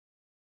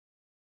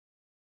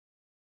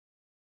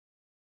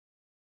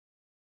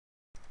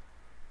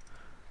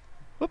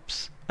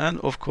Oops. And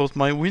of course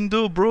my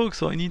window broke,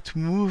 so I need to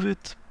move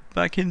it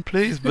back in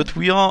place. But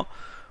we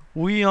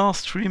are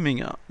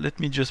streaming. Let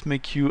me just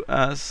make you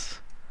as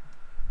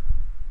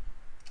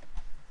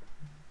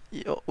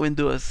your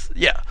window as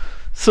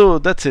So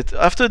that's it.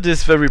 After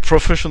this very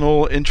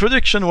professional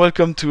introduction,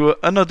 welcome to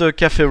another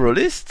Café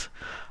Rolistes.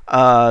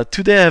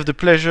 Today I have the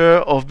pleasure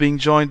of being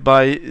joined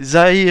by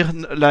Zaire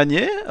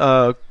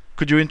Lanier.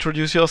 Could you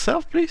introduce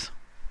yourself, please?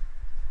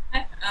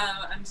 Hi,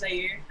 I'm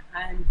Zaire.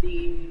 I'm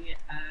the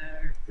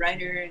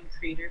writer and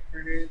creator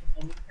for the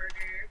Bone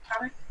Herder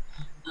comic,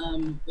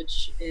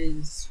 which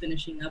is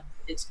finishing up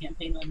its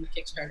campaign on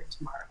Kickstarter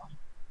tomorrow. Um,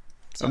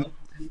 So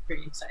I'm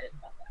pretty excited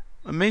about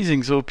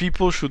Amazing. So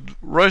people should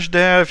rush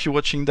there. If you're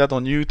watching that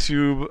on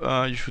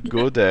YouTube, you should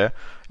go that. there.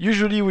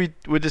 Usually we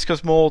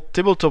discuss more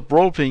tabletop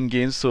role-playing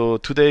games. So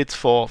today it's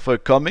for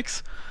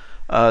comics.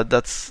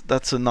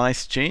 That's a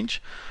nice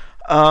change.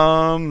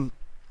 Yeah,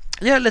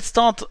 let's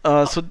start.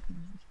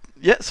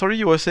 Sorry,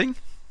 you were saying?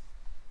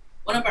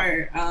 One of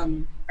our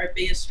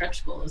biggest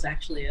stretch goal is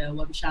actually a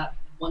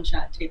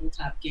one-shot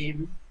tabletop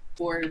game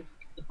for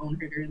the Bone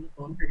Herder and the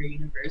Bone Herder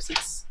universe.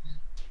 It's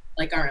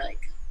like our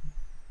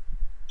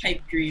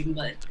pipe dream,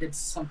 but it's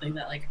something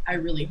that I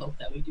really hope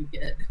that we do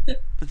get.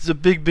 It's a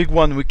big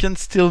one. We can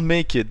still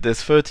make it.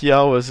 There's 30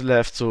 hours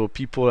left, so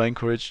people are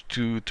encouraged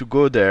to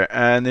go there.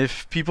 And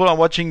if people are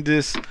watching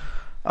this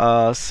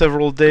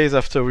several days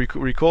after we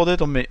record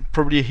it, or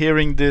probably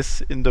hearing this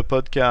in the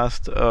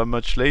podcast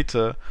much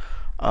later,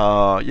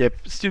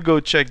 still go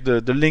check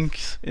the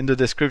links in the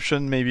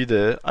description. Maybe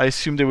I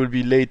assume there will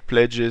be late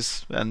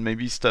pledges and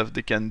maybe stuff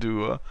they can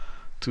do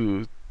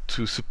to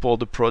support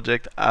the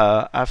project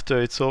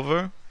after it's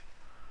over.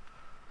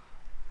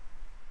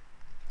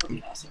 That'd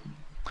be awesome.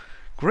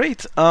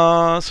 Great.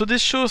 So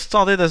this show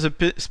started as a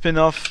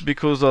spin-off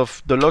because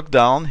of the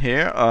lockdown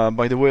here.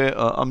 By the way,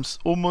 I'm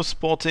almost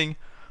sporting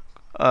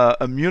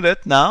a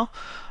mullet now.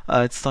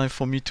 It's time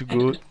for me to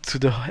go to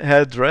the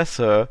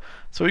hairdresser.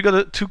 So we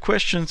got two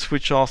questions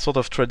which are sort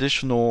of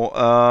traditional.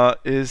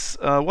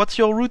 What's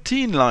your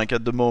routine like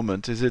at the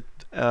moment? Is it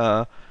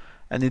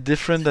any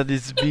different than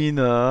it's been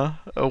a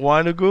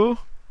while ago?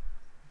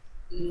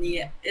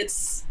 Yeah,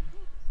 it's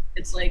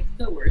like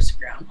the worst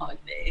Groundhog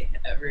Day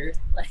ever.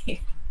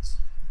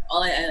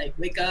 I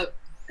wake up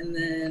and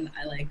then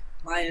I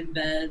lie in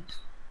bed.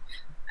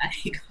 I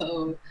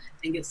go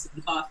and get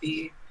some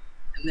coffee,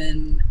 and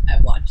then I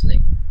watch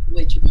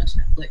way too much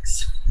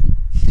Netflix,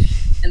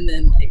 and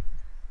then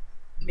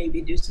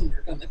maybe do some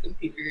work on the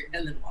computer,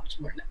 and then watch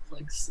more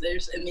Netflix.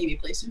 And maybe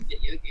play some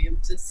video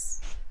games.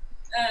 It's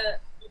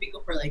maybe go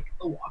for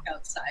a walk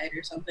outside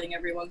or something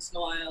every once in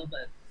a while.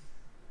 But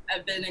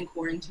I've been in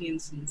quarantine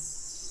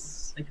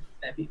since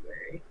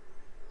February,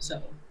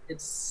 so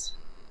it's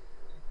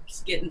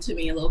getting to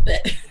me a little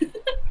bit.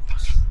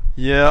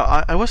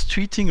 Yeah, I was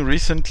tweeting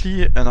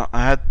recently and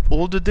I had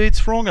all the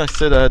dates wrong. I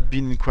said I had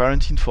been in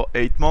quarantine for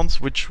 8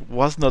 months, which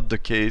was not the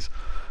case,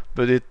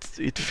 but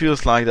it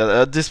feels like that.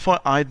 At this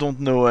point, I don't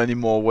know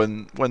anymore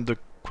when the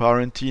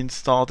quarantine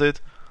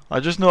started. I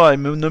just know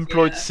I'm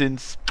unemployed Yeah.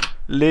 since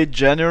late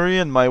January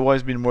and my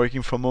wife's been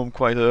working from home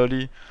quite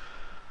early.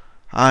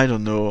 I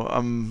don't know.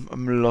 I'm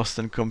lost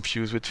and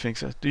confused with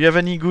things. Do you have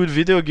any good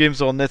video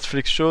games or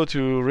Netflix show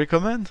to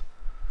recommend?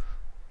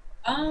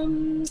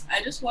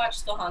 I just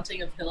watched The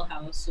Haunting of Hill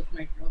House with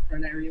my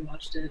girlfriend. I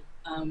rewatched it.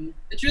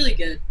 It's really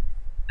good.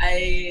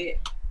 I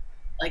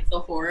like the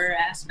horror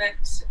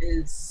aspect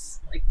is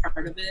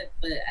part of it,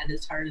 but at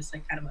its heart it's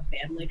kind of a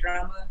family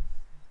drama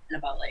and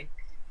about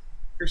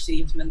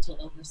perceived mental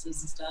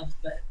illnesses and stuff.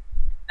 But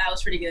that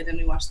was pretty good. And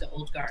we watched The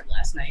Old Guard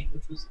last night,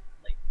 which was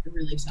a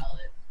really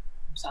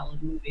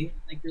solid movie.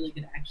 Really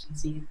good action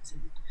scenes,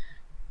 and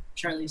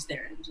Charlize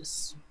Theron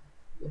just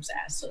whips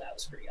ass, so that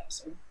was pretty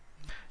awesome.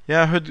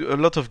 Yeah, I heard a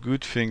lot of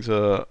good things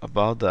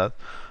about that,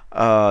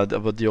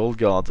 about the old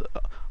guard.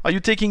 Are you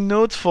taking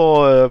notes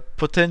for a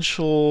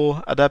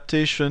potential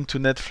adaptation to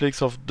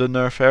Netflix of the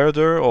Nerf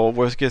Herder, or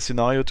worst case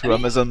scenario I to mean,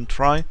 Amazon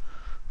Try?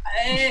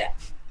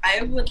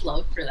 I would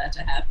love for that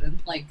to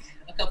happen.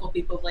 A couple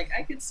people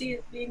I could see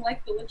it being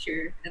like The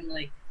Witcher, and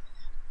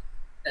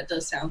that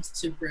does sound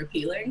super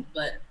appealing,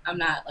 but I'm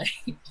not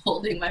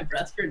holding my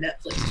breath for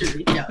Netflix to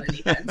reach out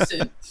anytime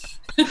soon.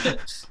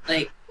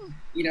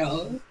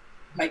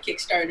 My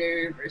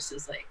Kickstarter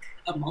versus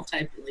a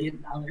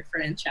multi-billion-dollar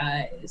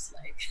franchise,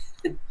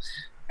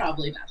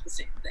 probably not the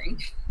same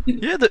thing.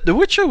 Yeah, the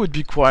Witcher would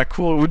be quite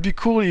cool. It would be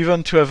cool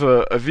even to have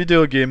a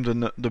video game,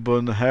 the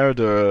Bone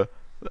Herder,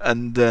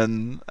 and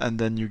then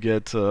you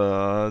get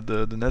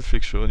the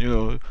Netflix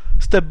show.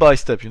 Step by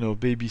step,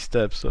 baby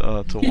steps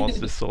towards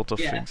this sort of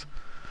Yeah. things.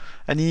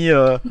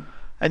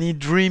 Any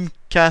dream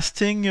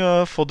casting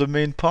for the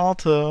main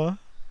part?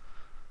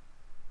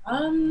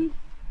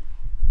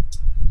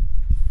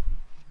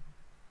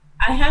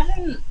 I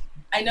haven't.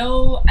 I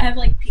know I have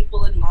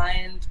people in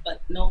mind,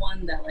 but no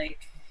one that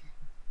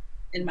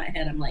in my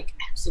head I'm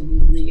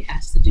absolutely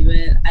has to do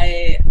it.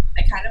 I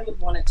kind of would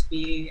want it to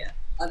be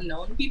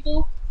unknown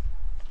people,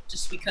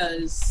 just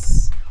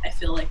because I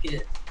feel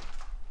it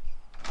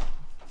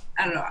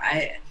I don't know.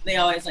 They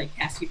always like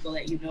cast people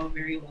that you know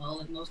very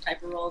well in those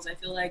type of roles. I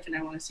feel like, and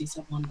I want to see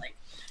someone like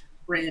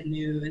brand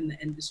new in the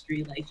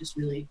industry, like just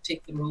really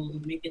take the role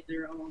and make it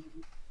their own,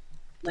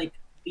 like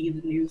be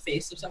the new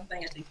face of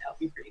something. I think that would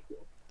be pretty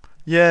cool.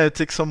 Yeah,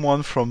 take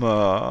someone from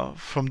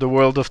the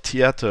world of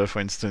theater,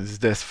 for instance.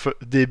 Their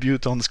debut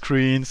on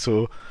screen,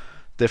 so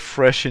they're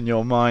fresh in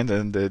your mind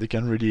and they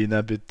can really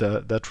inhabit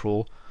that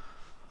role.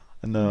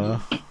 And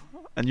Mm-hmm.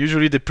 and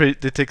usually they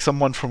take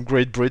someone from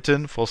Great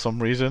Britain for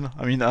some reason.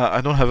 I mean,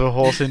 I don't have a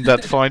horse in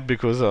that fight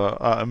because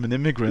I'm an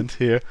immigrant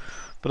here,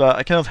 but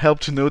I cannot help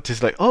to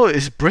notice like, oh,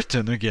 it's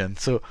Britain again.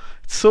 So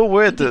it's so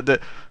weird.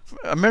 The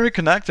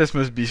American actors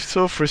must be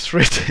so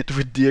frustrated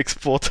with the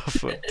export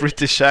of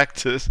British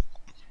actors.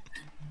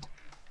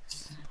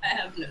 I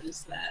have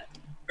noticed that.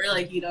 Or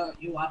like you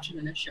watch him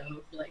in a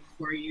show for like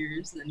 4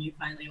 years, and then you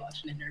finally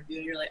watch an interview,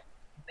 and you're like,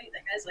 wait,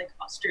 that guy's like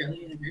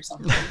Australian or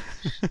something,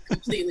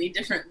 completely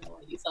different than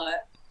what you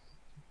thought.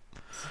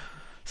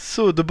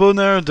 So the Bone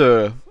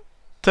Herder,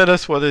 tell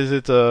us what is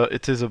it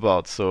it is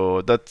about.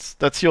 So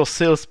that's your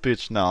sales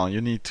pitch now.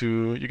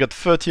 You got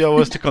 30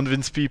 hours to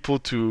convince people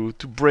to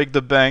break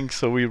the bank.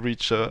 So we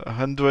reach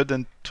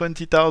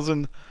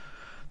 $120,000.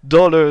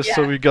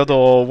 So Yeah. we got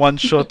our one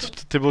shot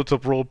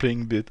tabletop role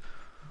playing bit.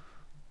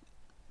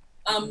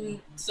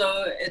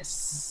 So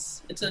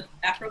it's an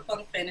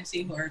Afropunk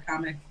fantasy horror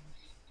comic,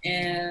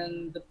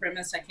 and the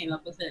premise I came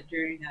up with it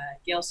during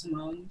Gail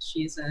Simone.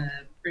 She's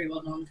a pretty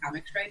well known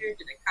comics writer.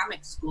 Did a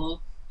comic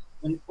school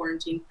when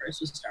quarantine first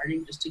was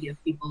starting, just to give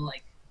people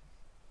like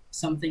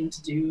something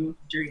to do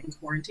during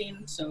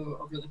quarantine. So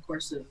over the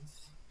course of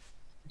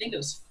I think it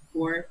was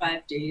 4 or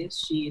 5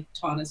 days, she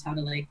taught us how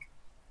to like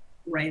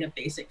write a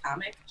basic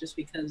comic, just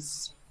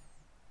because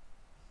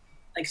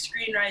like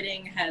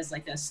screenwriting has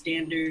like a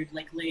standard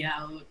like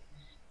layout.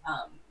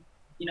 um,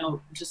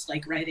 just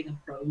like writing a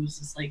prose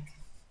is like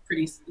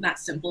pretty not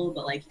simple,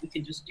 but like you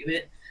can just do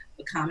it.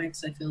 But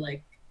comics, I feel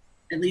like,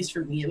 at least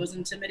for me, it was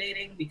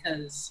intimidating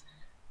because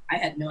I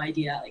had no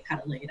idea like how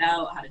to lay it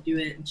out, how to do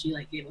it, and she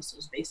like gave us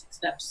those basic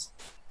steps.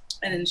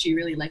 And then she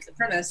really liked the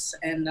premise,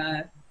 and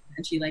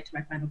she liked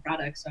my final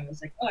product. So I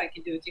was like, oh, I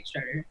can do a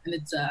Kickstarter, and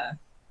it's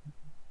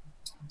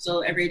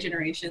so every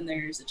generation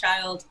there's a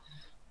child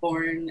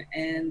born,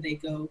 and they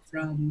go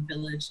from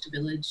village to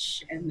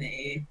village, and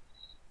they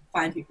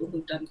find people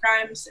who've done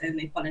crimes, and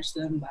they punish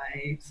them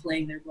by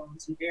flaying their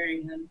bones and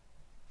burying them.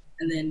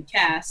 And then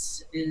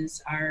Cass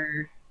is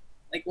our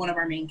like one of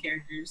our main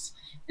characters,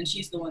 and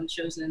she's the one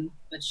chosen,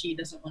 but she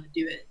doesn't want to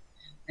do it.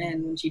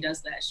 And when she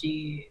does that,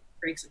 she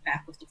breaks a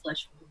pact with the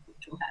flesh folk,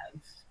 which will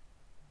have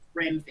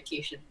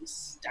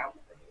ramifications down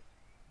the road.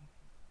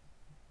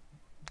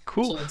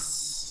 Cool. So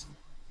it's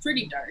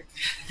pretty dark,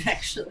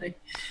 actually.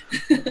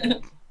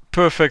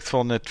 Perfect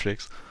for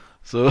Netflix.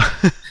 So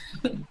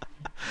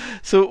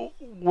so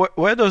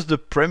where does the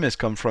premise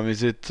come from?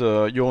 Is it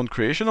your own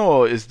creation,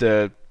 or is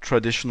there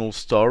traditional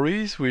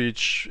stories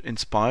which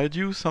inspired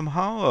you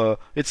somehow?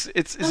 It's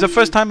the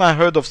first time I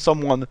heard of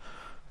someone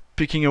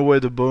picking away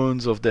the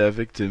bones of their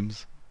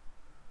victims.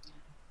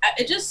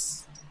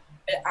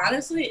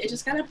 Honestly, it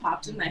just kind of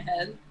popped in my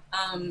head.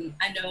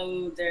 I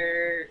know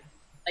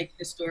like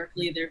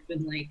historically there've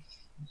been like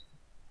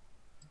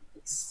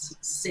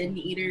sin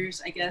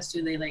eaters, I guess,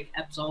 who they like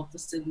absolve the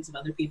sins of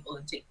other people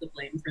and take the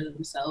blame for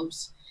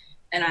themselves.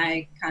 And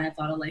I kind of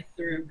thought of like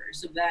the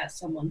reverse of that,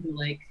 someone who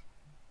like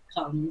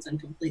comes and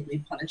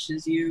completely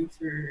punishes you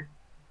for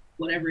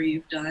whatever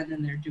you've done,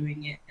 and they're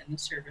doing it in the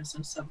service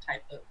of some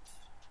type of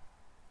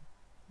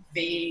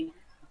vague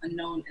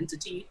unknown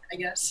entity, I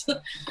guess.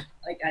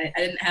 Like I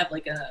didn't have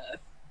like a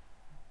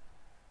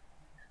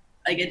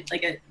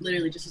like I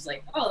literally just was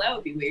like, oh, that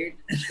would be weird.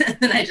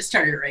 And I just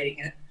started writing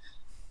it.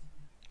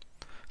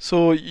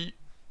 So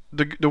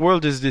the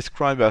world is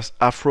described as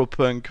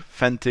Afropunk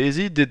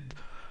fantasy.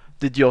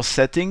 Did your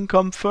setting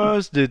come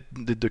first? Did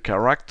the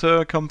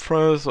character come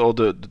first, or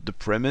the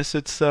premise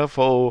itself,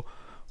 or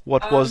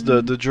what was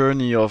the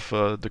journey of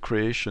the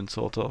creation,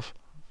 sort of?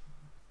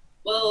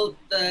 Well,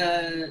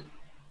 the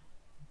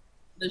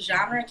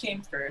genre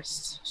came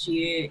first.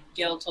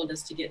 Gail told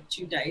us to get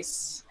 2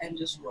 dice and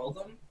just roll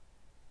them,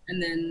 and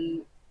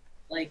then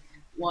like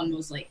one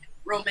was like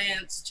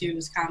romance, 2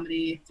 was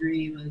comedy,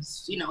 3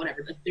 was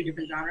whatever, the 3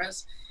 different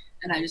genres,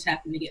 and I just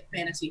happened to get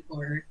fantasy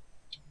horror.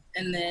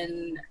 And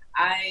then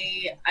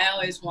I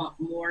always want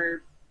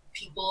more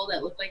people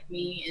that look like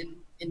me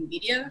in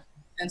media,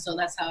 and so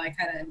that's how I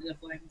kind of ended up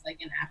going with like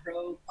an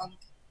Afro punk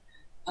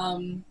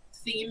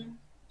theme.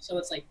 So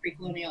it's like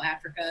pre-colonial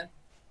Africa,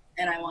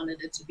 and I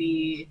wanted it to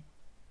be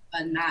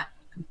a not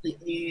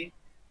completely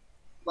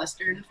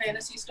Western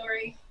fantasy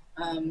story.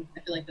 I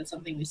feel like that's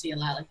something we see a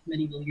lot, like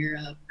medieval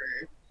Europe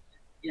or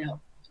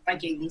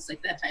Vikings,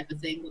 like that type of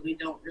thing, but we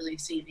don't really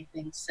see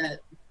anything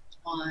set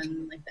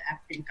on like the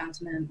African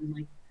continent and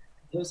like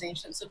those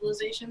ancient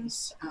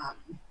civilizations.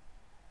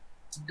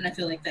 And I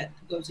feel like that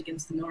goes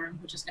against the norm,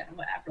 which is kind of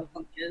what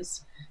Afropunk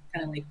is,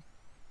 kind of like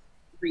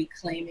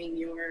reclaiming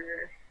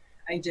your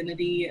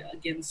identity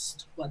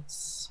against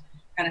what's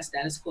kind of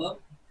status quo.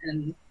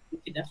 And we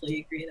could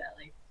definitely agree that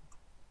like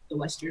the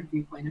Western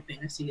viewpoint of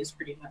fantasy is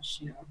pretty much,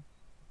 you know,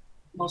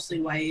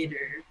 mostly white,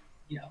 or,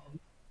 you know,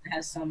 it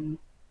has some,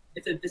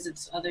 if it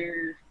visits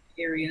other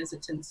areas,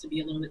 it tends to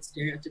be a little bit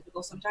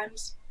stereotypical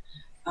sometimes.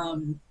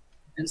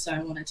 And so I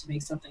wanted to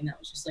make something that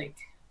was just like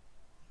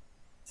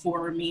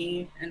for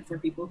me and for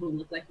people who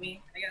look like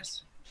me, I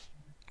guess.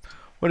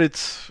 Well,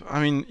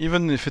 I mean,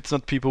 even if it's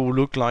not people who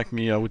look like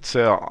me, I would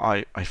say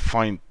I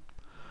find,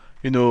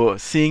 you know,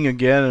 seeing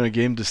again and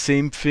again the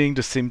same thing,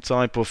 the same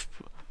type of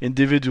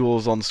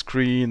individuals on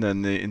screen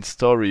and in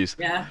stories,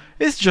 Yeah.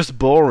 it's just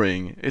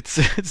boring.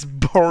 It's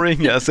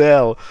boring as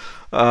hell.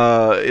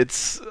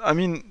 I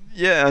mean,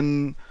 yeah,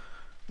 and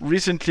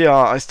recently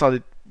I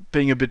started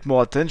paying a bit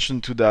more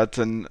attention to that,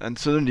 and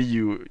suddenly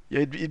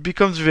it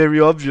becomes very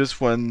obvious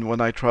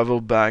when I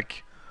travel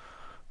back.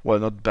 Well,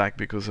 not back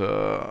because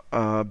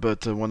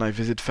but when I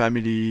visit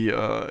family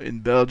in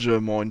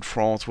Belgium or in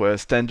France, where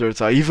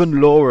standards are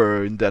even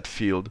lower in that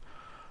field,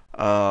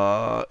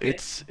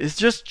 Okay. it's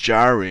just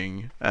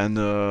jarring and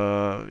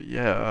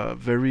yeah,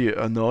 very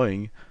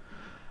annoying.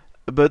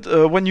 But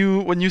when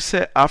you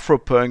say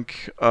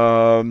Afropunk,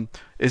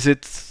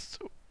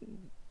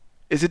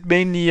 is it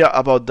mainly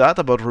about that,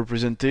 about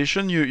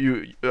representation?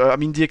 I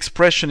mean, the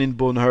expression in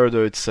Bone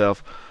Herder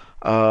itself.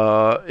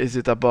 Is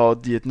it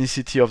about the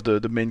ethnicity of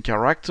the main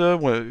character,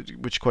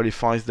 which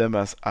qualifies them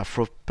as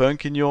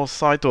Afropunk in your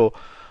site, or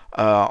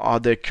are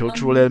there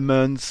cultural Um,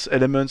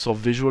 elements or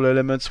visual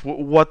elements?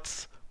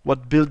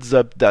 What builds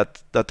up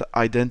that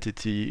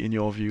identity in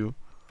your view?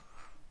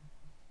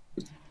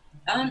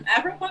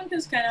 Afropunk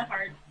is kind of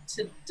hard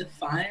to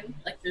define.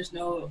 Like, there's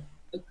no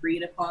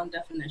agreed upon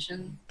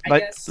definition, I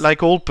Like guess.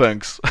 all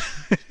punks,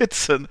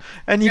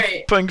 any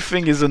Right. punk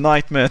thing is a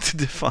nightmare to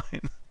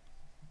define.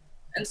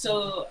 And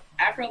so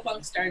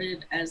Afropunk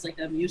started as like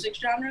a music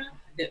genre.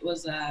 It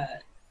was a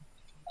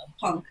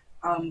punk,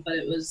 but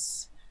it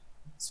was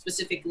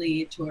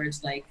specifically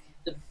towards like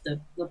the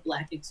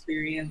black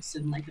experience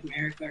in like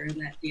America or in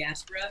that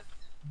diaspora.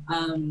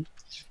 Um,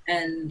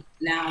 and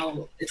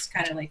now it's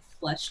kind of like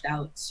fleshed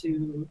out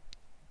to,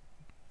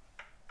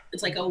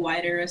 it's like a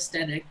wider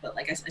aesthetic, but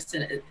like I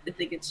said, I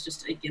think it's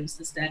just against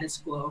the status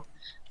quo.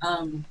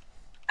 Um,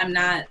 I'm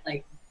not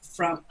like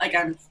from, like,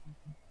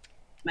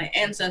 my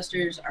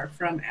ancestors are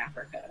from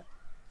Africa,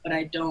 but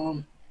I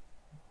don't,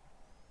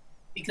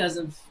 because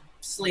of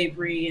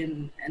slavery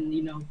and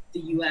you know, the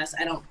US,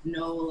 I don't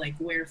know like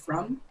where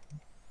from.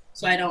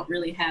 So I don't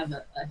really have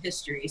a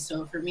history.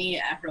 So for me,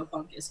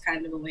 Afropunk is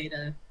kind of a way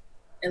to,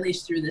 at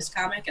least through this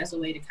comic, as a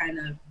way to kind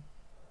of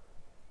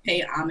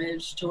pay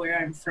homage to where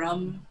I'm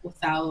from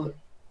without,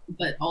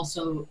 but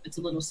also it's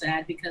a little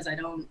sad because I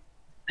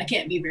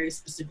can't be very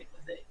specific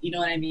with it. You know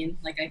what I mean?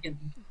 Like, I can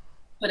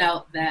put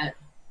out that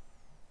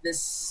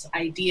this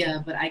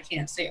idea, but I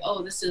can't say,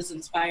 oh, this is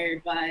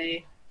inspired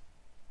by,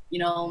 you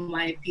know,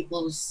 my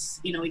people's,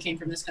 you know, we came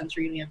from this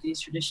country and we have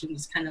these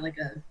traditions. Kind of like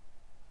a,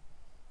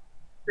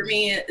 for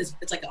me, it's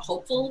like a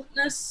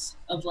hopefulness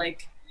of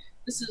like,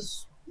 this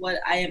is what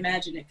I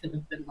imagine it could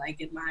have been like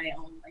in my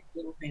own like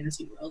little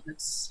fantasy world.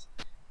 It's,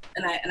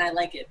 and I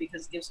like it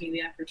because it gives me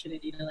the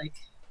opportunity to like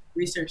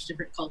research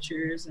different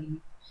cultures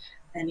and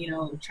you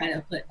know, try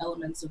to put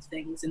elements of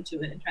things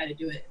into it and try to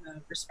do it in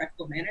a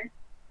respectful manner,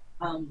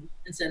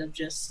 instead of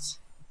just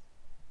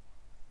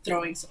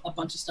throwing a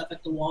bunch of stuff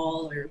at the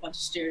wall or a bunch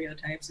of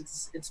stereotypes.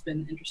 It's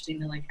been interesting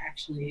to like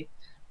actually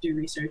do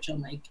research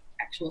on like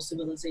actual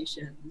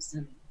civilizations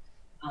and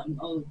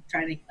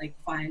trying to like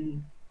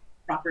find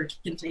proper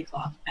kente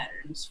cloth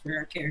patterns for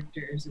our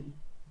characters. And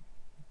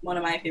one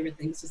of my favorite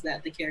things is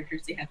that the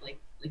characters, they have like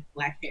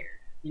black hair.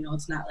 You know,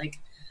 it's not like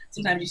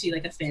sometimes you see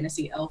like a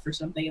fantasy elf or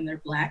something and they're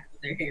black,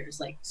 but their hair is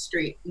like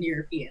straight and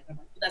European. I'm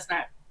like, but that's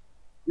not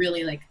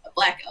really like a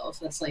black elf.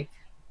 That's like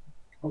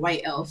a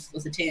white elf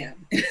with a tan,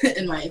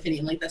 in my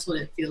opinion. Like, that's what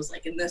it feels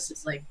like. And this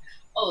is like,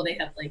 oh, they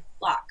have like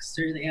locks,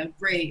 or they have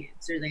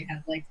braids, or they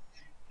have like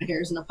the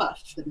hair's in a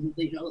puff, and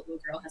you know, the little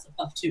girl has a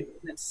puff too.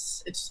 And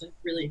it's like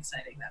really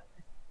exciting that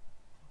way.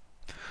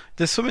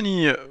 There's so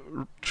many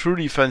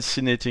truly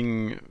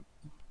fascinating.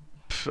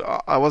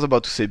 I was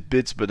about to say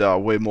bits, but there are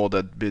way more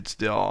than bits.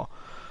 There are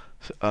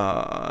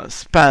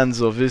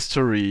spans of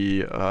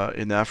history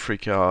in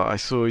Africa. I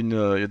saw in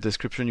your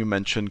description you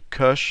mentioned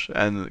Kush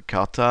and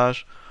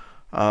Carthage.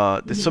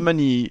 There's so Mm-hmm.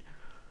 many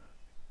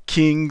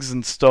kings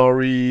and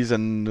stories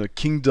and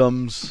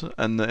kingdoms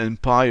and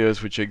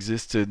empires which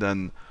existed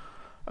and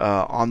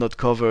are not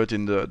covered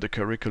in the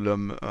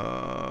curriculum.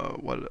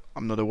 Well,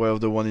 I'm not aware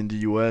of the one in the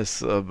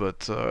US,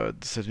 but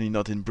certainly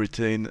not in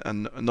Britain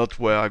and not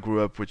where I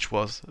grew up, which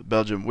was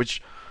Belgium.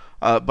 Which,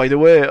 by the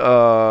way,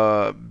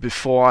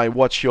 before I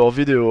watched your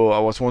video, I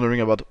was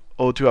wondering about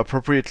how to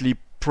appropriately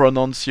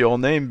pronounce your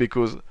name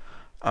because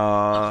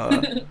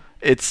uh,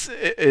 it's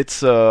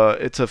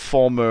a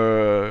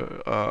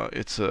former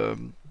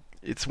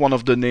it's one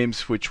of the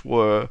names which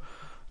were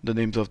the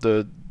names of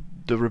the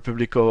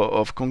Republic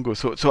of Congo.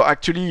 So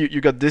actually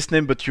you got this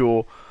name, but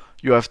you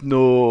have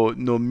no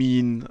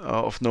mean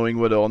of knowing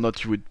whether or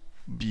not you would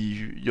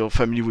be your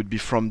family would be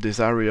from this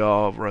area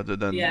rather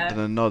Yeah. than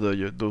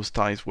another. Those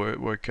ties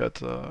were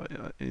cut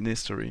in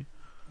history.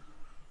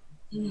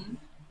 Hmm.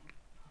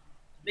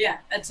 Yeah,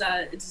 it's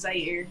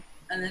Zaire.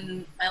 And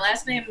then my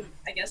last name,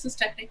 I guess, is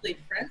technically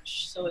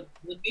French, so it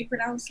would be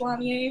pronounced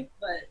Lanier,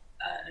 but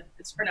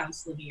it's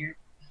pronounced Lanier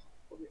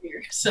over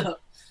here. So,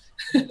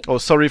 Oh,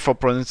 sorry for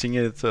pronouncing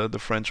it the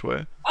French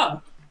way.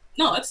 oh,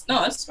 no, it's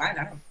fine.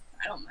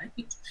 I don't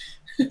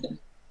mind.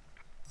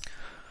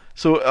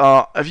 So,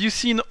 have you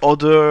seen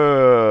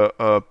other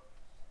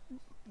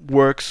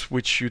works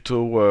which you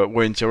thought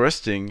were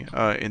interesting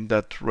in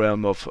that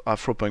realm of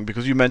Afropunk?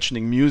 Because you're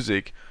mentioning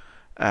music,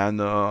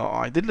 and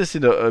I did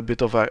listen a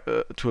bit of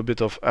to a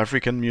bit of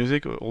African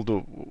music.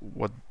 Although,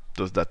 what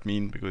does that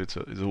mean? Because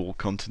it's a whole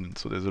continent,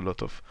 so there's a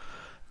lot of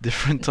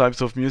different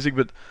types of music.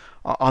 But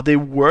are there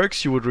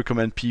works you would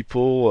recommend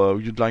people?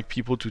 You'd like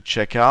people to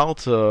check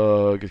out?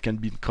 It can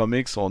be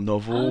comics or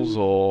novels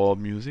um, or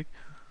music.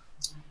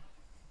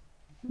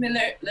 I mean,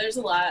 there's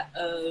a lot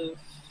of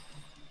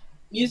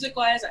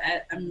music-wise.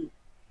 I'm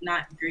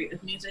not great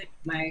with music.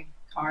 My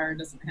car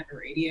doesn't have a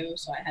radio,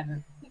 so I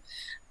haven't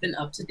been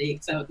up to date.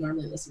 Because I would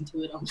normally listen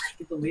to it on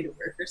like the way to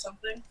work or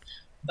something.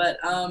 But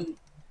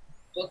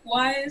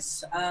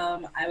book-wise,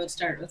 I would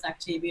start with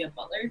Octavia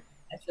Butler.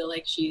 I feel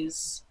like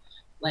she's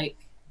like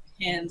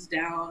hands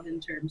down in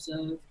terms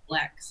of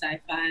Black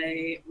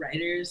sci-fi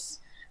writers,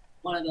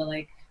 one of the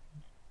like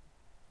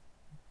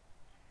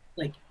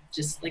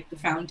just like the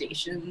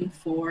foundation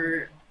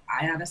for,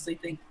 I honestly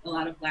think, a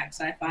lot of Black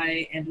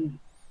sci-fi and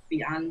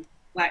beyond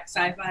Black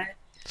sci-fi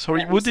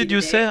Sorry, that we what see did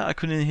you say? today. I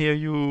couldn't hear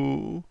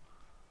you.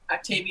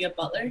 Octavia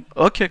Butler,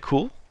 Okay,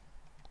 cool.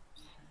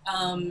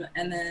 and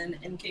then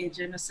N.K.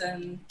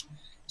 Jemisin.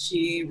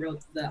 She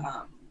wrote the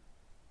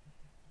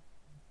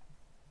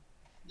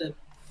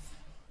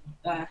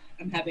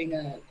I'm having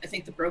I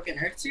think the Broken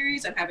Earth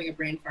series. I'm having a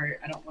brain fart.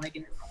 I don't want to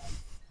get it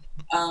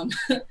wrong.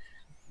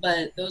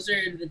 But those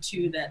are the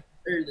two that,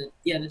 or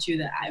the two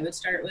that I would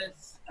start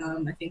with.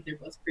 I think they're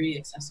both pretty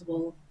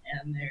accessible,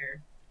 and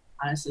they're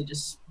honestly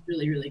just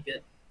really, really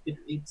good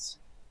reads.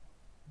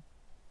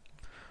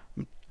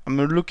 I'm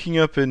looking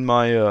up in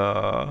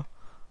my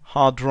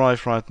hard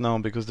drive right now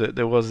because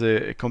there was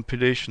a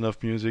compilation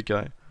of music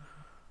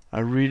I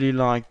really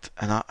liked,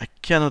 and I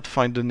cannot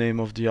find the name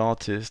of the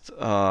artist.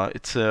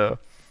 It's a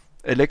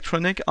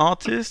electronic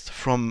artist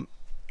from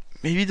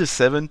maybe the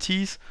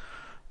 70s,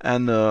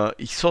 and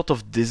he sort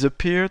of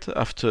disappeared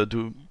after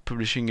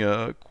publishing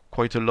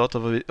quite a lot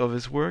of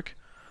his work.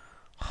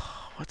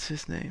 What's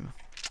his name?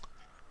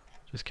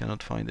 Just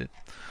cannot find it.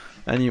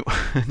 Anyway,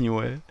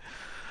 anyway.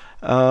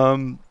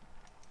 Um,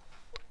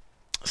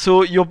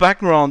 so your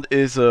background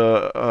is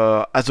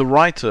as a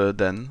writer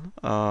then,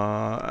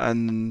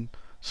 and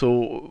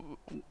so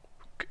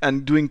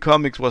and doing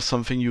comics was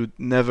something you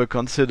never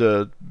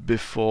considered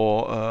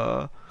before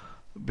Not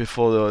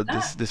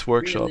this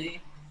workshop.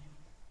 really.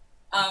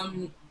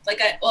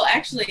 Well,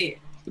 actually,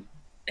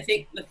 I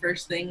think the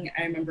first thing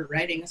I remember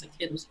writing as a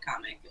kid was a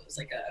comic. It was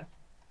like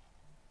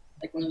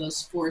one of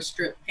those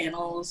 4-strip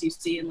panels you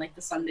see in like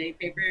the Sunday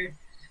paper. And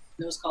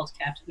it was called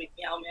Captain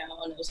McMeow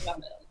Meow, and it was about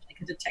like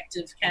a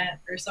detective cat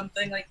or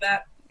something like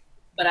that.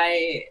 But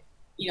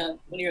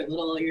when you're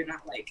little, you're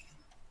not like,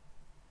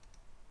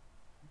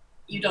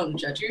 you don't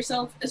judge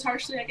yourself as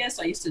harshly, I guess.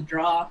 So I used to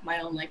draw my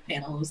own like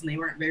panels, and they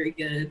weren't very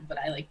good, but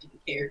I like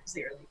didn't care because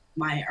they were like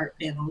my art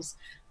panels.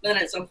 But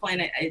then at some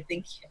point, I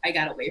think I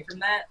got away from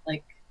that.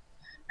 Like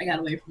I got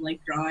away from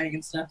like drawing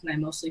and stuff, and I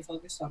mostly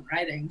focused on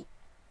writing.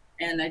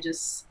 And I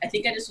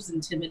think I just was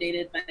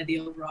intimidated by the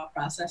overall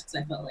process because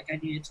I felt like I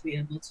needed to be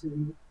able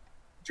to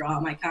draw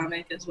my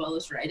comic as well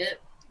as write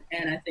it.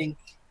 And I think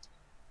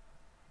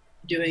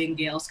doing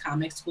Gale's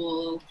comic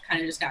school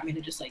kind of just got me to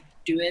just like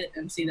do it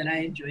and see that I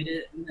enjoyed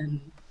it. And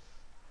then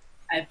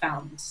I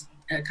found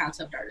a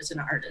concept artist and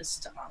an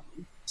artist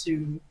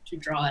to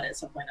draw it at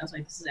some point. I was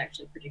like, this is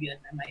actually pretty good,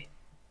 and I might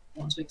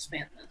want to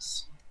expand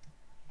this.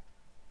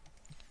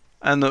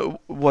 And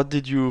what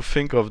did you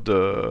think of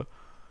the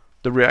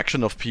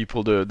reaction of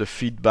people, the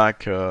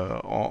feedback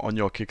on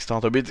your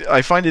Kickstarter? But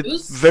I find it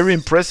It very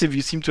was, impressive.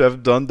 You seem to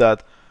have done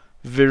that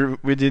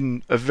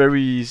within a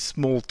very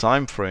small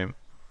time frame.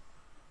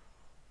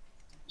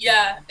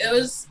 yeah, it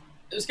was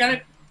kind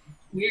of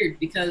weird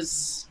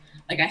because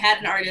like I had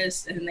an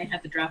artist and then they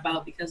had to drop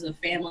out because of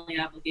family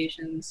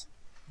obligations,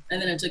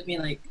 and then it took me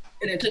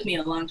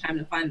a long time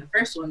to find the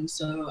first one,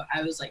 so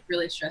I was like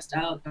really stressed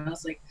out, and I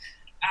was like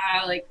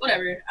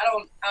whatever, I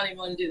don't even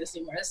want to do this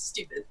anymore, that's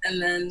stupid.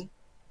 And then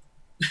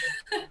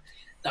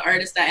the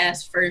artist I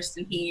asked first,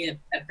 and he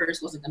at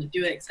first wasn't going to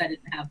do it because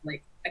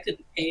I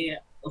couldn't pay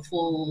the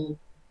full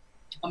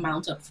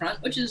amount up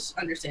front, which is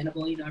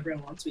understandable.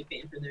 Everyone wants to be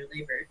paid for their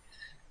labor.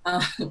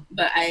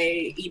 But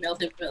I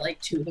emailed him at like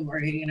 2 in the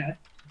morning, and I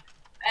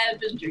had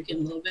been drinking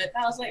a little bit.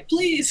 And I was like,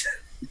 please,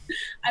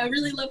 I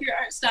really love your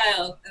art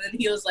style. And then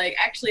he was like,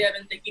 actually, I've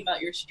been thinking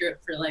about your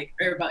script for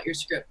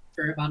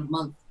about a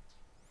month.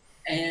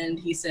 And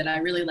he said, I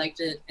really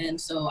liked it, and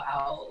so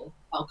I'll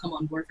come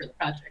on board for the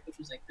project, which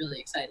was like really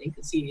exciting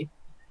because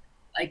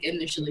like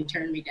initially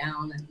turned me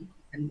down,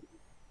 and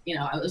you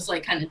know, I was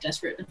like kind of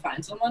desperate to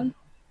find someone.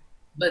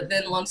 But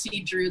then once he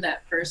drew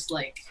that first,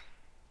 like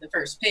the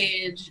first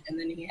page, and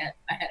then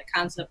I had a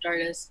concept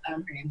artist, her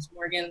name's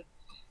Morgan,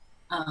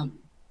 and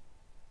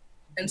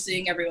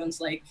seeing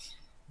everyone's like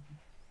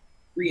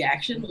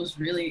reaction was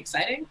really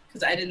exciting,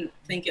 because I didn't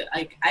think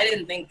I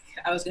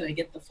was gonna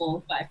get the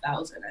full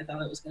 5,000. I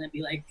thought it was gonna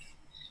be like,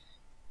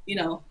 you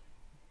know,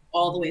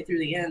 all the way through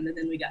the end, and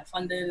then we got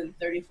funded in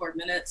 34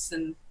 minutes,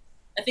 and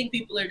I think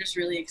people are just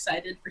really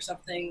excited for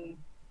something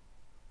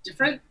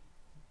different.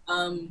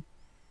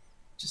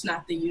 Just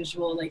not the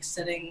usual like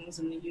settings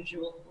and the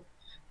usual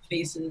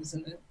faces,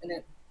 and it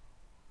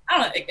I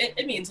don't know,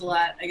 it means a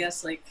lot, I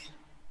guess. Like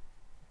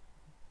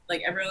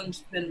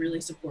everyone's been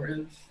really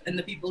supportive, and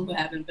the people who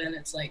haven't been,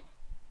 it's like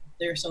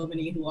there are so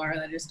many who are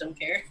that just don't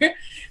care.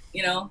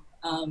 You know,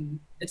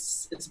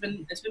 it's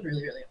been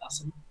really really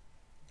awesome.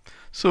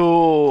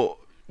 So,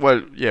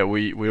 well, yeah,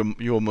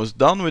 you're almost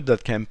done with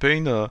that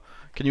campaign.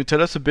 Can you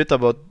tell us a bit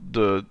about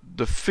the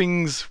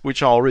things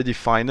which are already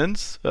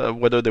financed,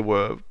 whether they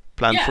were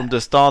planned Yeah. from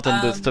the start,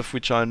 and the stuff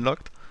which are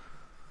unlocked?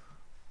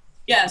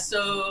 Yeah.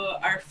 So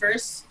our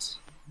first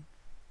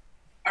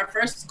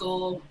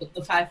goal with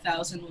the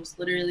 5,000 was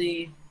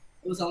literally,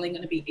 it was only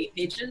going to be 8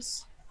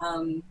 pages.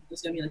 It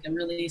was going to be like a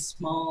really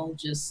small,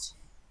 just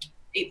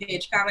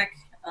 8-page comic,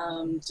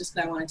 just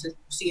because I wanted to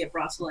see it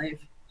brought to life.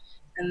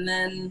 And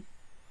then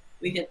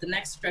we hit the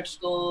next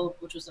stretch goal,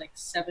 which was like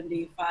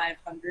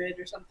 7,500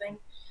 or something.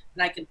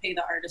 And I could pay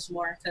the artist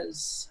more,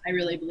 because I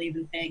really believe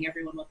in paying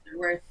everyone what they're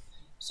worth.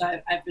 So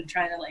I've been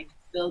trying to like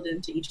build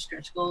into each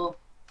stretch goal,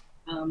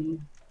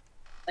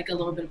 like a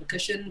little bit of a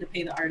cushion to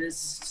pay the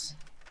artist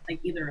like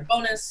either a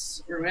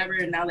bonus or whatever.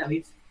 And now that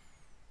we've,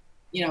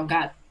 you know,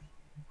 got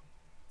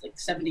like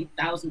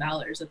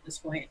 $70,000 at this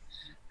point,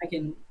 I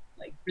can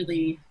like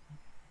really,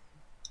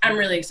 I'm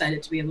really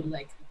excited to be able to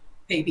like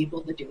pay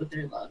people to do what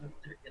they love and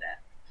what they're good at.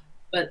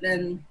 But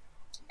then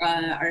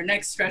our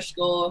next stretch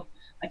goal,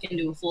 I can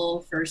do a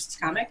full first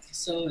comic.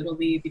 So it'll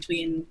be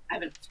between, I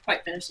haven't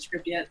quite finished the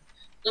script yet.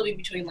 It'll be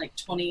between like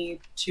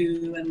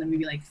 22 and then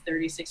maybe like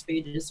 36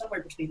 pages,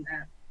 somewhere between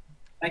that.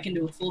 I can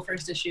do a full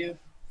first issue.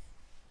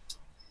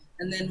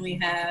 And then we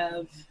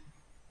have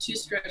 2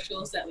 stretch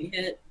goals that we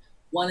hit.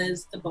 One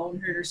is the Bone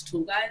Herder's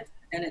Tool Guide,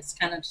 and it's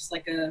kind of just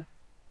like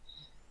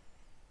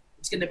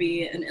it's going to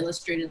be an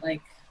illustrated,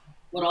 like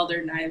what all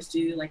their knives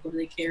do, like what do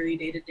they carry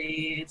day to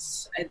day.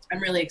 I'm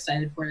really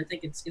excited for it. I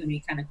think it's going to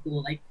be kind of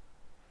cool, like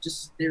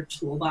just their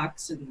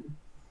toolbox. And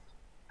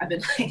I've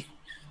been like,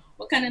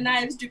 what kind of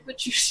knives do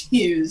butchers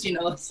use? You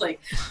know, it's like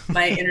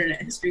my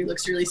internet history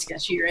looks really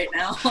sketchy right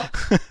now.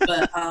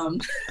 But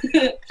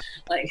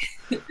like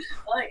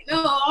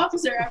no,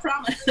 officer, I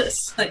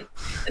promise. Like,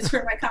 it's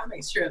for my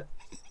comic strip.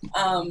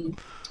 But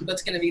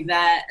it's gonna be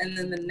that, and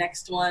then the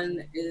next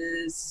one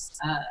is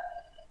a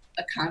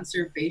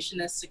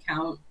conservationist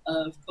account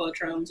of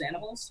Coatrome's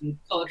animals. And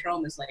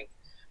Coatrome is like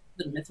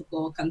the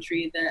mythical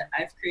country that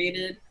I've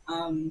created,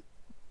 and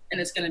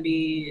it's gonna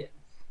be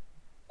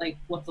like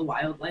what the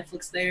wildlife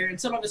looks there, and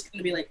some of it's going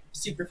to be like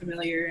super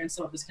familiar, and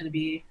some of it's going to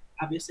be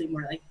obviously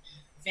more like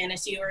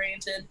fantasy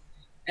oriented.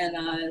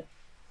 And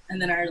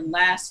then our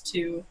last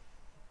 2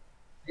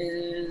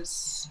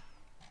 is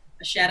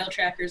a shadow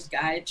tracker's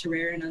guide to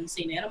rare and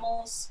unseen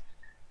animals,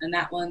 and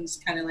that one's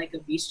kind of like a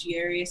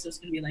bestiary, so it's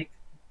going to be like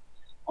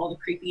all the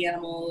creepy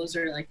animals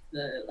or like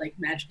the like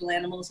magical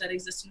animals that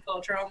exist in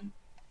Coatrome.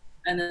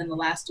 And then the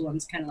last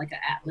one's kind of like an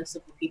atlas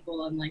of the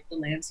people and like the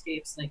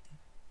landscapes, like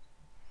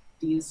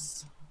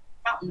these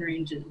mountain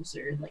ranges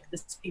or like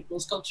this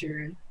people's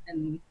culture.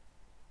 And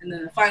then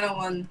the final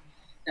one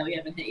that we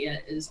haven't hit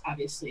yet is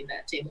obviously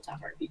that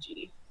tabletop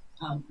RPG.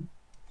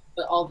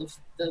 But all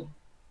the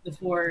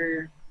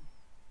 4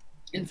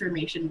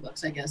 information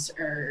books, I guess,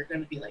 are going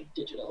to be like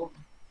digital,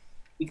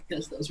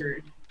 because those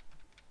were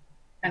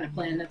kind of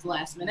planned at the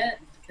last minute,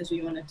 because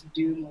we wanted to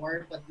do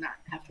more but not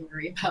have to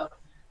worry about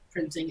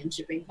printing and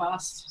shipping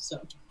costs.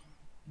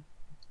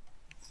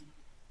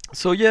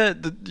 So yeah,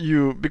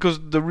 because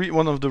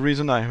one of the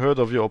reason I heard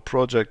of your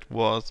project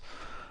was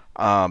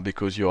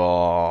because you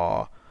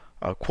are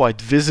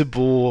quite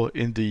visible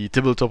in the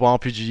tabletop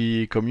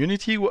RPG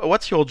community.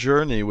 What's your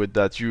journey with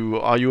that?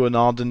 Are you an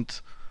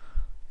ardent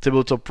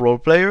tabletop role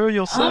player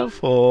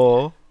yourself,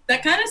 or?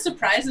 That kind of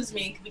surprises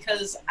me,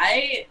 because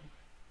I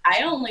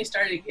only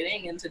started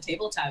getting into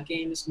tabletop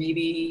games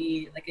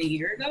maybe like a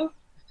year ago.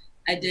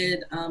 I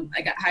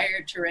got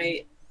hired to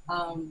write.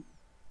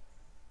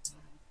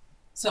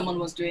 Someone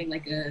was doing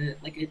like a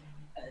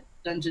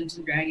Dungeons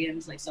and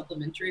Dragons like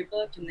supplementary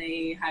book, and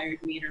they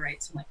hired me to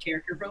write some like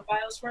character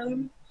profiles for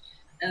them.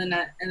 And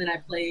then I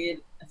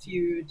played a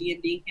few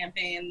D&D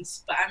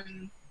campaigns, but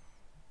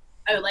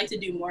I would like to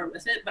do more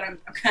with it. But I'm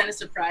kind of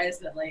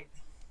surprised that like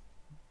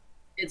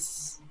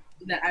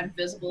that I'm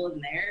visible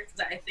in there, because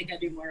I think I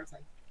do more of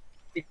like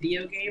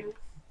video game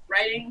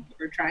writing,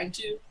 or trying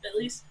to at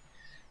least.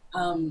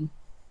 But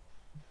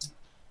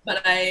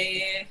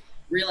I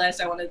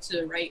realized I wanted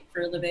to write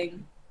for a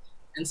living,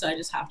 and so I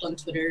just hopped on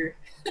Twitter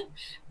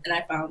and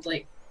I found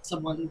like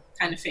someone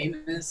kind of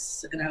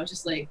famous, and I was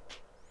just like,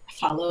 I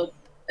followed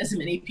as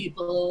many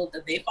people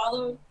that they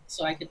followed,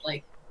 so I could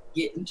like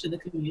get into the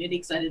community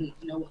because I didn't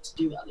know what to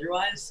do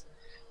otherwise.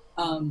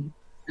 And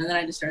then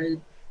I just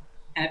started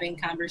having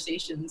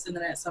conversations, and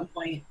then at some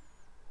point,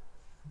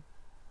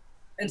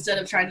 instead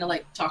of trying to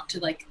like talk to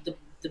like the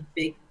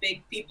big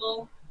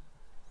people,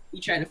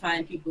 you try to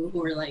find people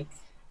who are like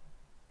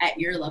at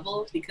your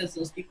level, because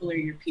those people are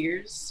your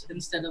peers,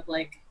 instead of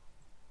like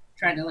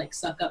trying to like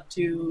suck up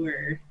to,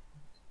 or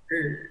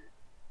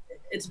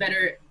it's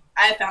better.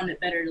 I found it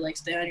better to like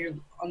stay on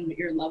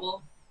your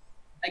level,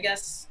 I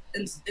guess,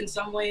 in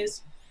some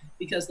ways,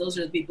 because those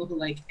are the people who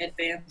like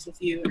advance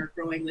with you and are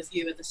growing with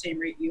you at the same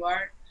rate you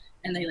are,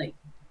 and they like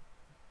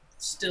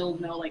still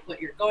know like what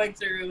you're going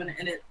through, and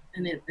I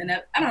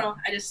don't know,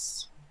 I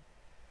just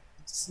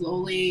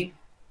slowly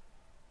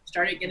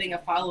started getting a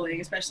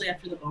following, especially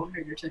after the Bone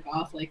Herder took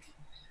off. Like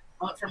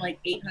I went from like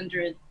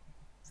 800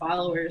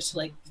 followers to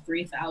like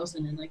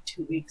 3,000 in like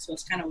 2 weeks, so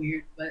it's kind of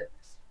weird, but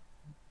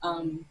I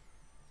don't know,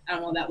 I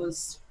don't know,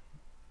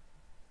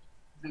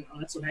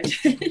 that's what I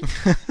did.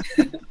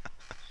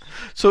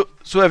 So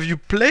have you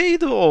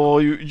played,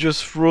 or you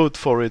just wrote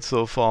for it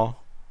so far?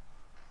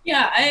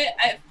 Yeah,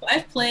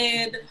 I've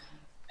played,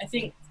 I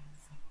think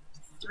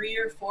 3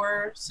 or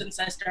 4 since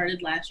I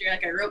started last year.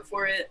 Like I wrote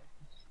for it,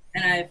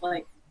 and I've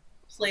like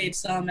played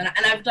some, and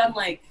I've done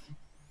like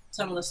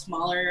some of the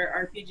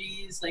smaller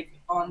RPGs like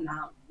on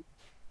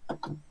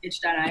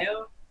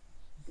itch.io.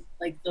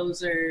 Like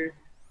those are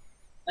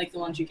like the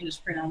ones you can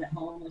just print out at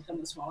home, like some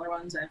of the smaller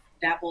ones. I've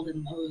dabbled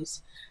in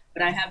those,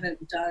 but I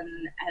haven't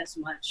done as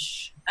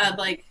much.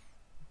 Like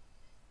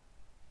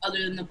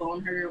other than the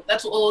Bone Herder,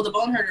 the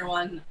Bone Herder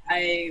one,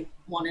 I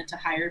wanted to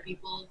hire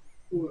people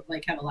who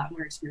like have a lot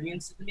more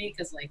experience than me,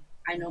 because like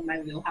I know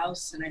my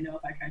wheelhouse, and I know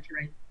if I tried to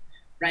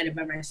write it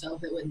by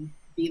myself, it wouldn't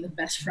be the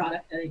best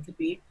product that it could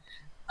be.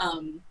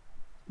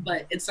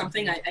 But it's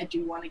something I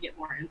do want to get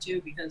more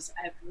into, because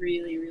I've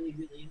really, really,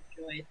 really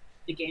enjoyed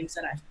the games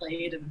that I've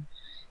played, and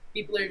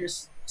people are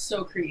just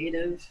so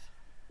creative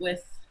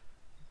with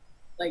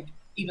like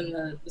even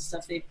the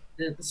stuff the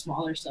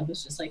smaller stuff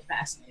is just like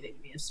fascinating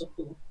me. It's so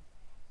cool.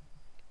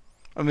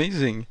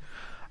 Amazing.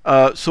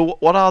 So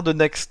what are the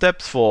next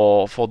steps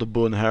for the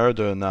Bone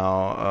Herder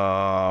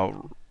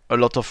now? A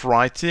lot of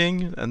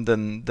writing, and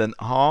then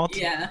art.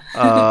 Yeah.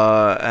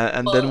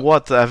 And then Well,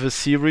 what? Have a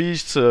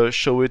series to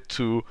show it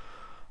to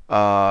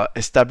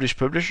established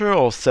publisher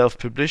or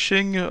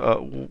self-publishing?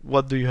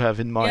 What do you have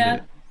in yeah.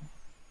 mind?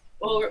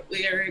 Well,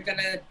 we are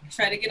gonna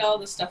try to get all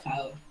the stuff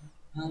out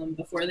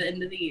before the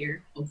end of the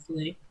year,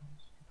 hopefully,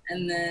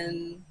 and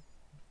then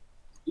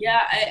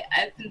yeah,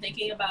 I've been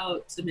thinking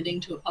about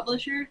submitting to a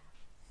publisher.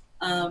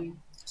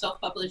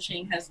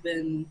 Self-publishing has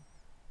been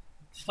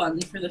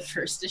fun for the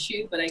first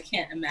issue, but I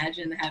can't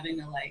imagine having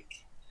to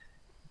like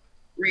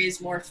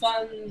raise more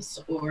funds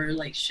or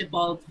like ship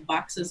all the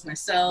boxes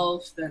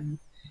myself. And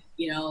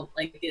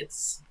like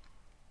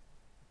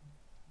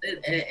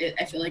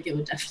I feel like it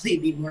would definitely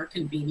be more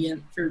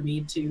convenient for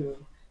me to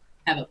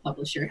have a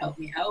publisher help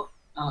me out,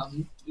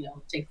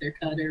 take their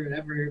cut or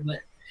whatever, but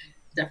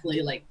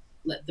definitely like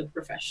let the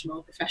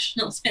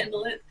professionals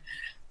handle it.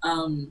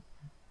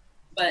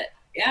 But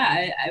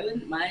yeah, I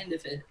wouldn't mind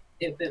if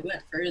it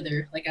went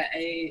further. Like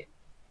I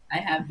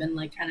have been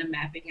like kind of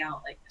mapping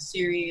out like a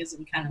series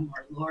and kind of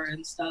more lore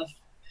and stuff.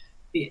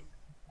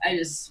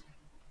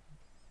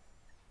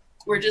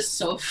 We're just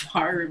so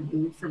far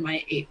removed from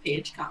my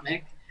 8-page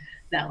comic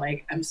that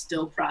like I'm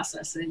still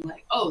processing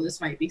like, oh,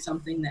 this might be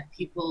something that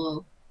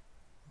people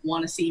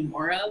want to see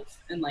more of,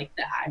 and like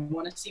that I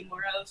want to see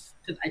more of,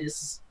 because I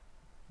just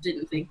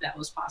didn't think that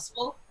was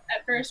possible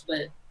at first.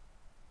 But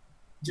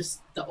just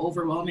the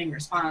overwhelming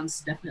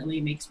response definitely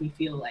makes me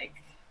feel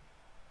like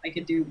I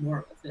could do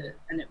more with it,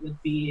 and it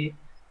would be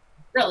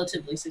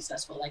relatively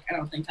successful. Like I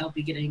don't think I'll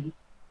be getting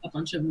a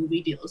bunch of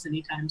movie deals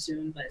anytime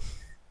soon, but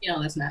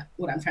that's not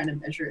what I'm trying to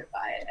measure it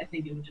by. I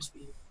think it would just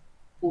be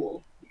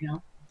cool.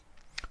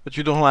 But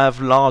you don't have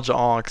large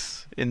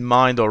arcs in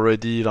mind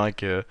already,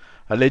 like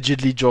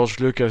allegedly George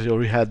Lucas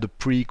already had the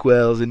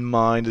prequels in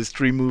mind, the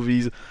 3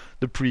 movies,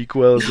 the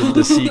prequels,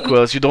 the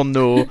sequels. You don't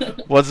know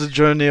what the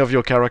journey of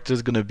your character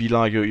is gonna be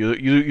like.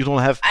 You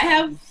don't have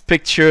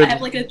pictured. I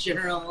have like a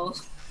general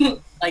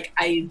like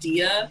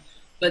idea,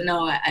 but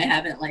no, I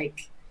haven't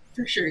like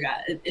for sure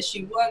got in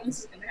issue 1 this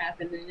is gonna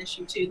happen, and in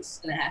issue 2 this is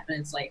gonna happen.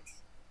 It's like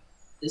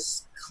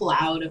this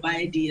cloud of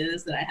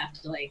ideas that I have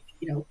to like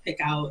pick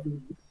out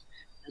and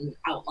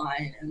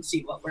outline and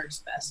see what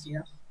works best.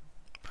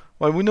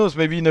 Well, who knows?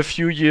 Maybe in a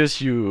few years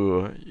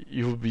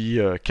you'll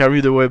be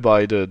carried away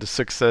by the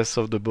success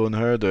of the Bone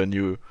Herder, and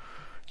you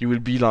will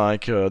be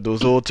like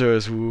those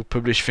authors who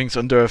publish things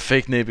under a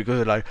fake name because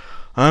they're like,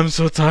 I'm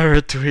so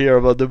tired to hear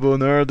about the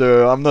Bone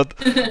Herder. I'm not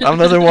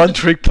a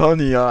one-trick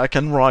pony. I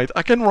can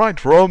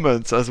write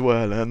romance as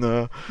well, and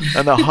a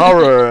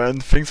horror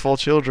and things for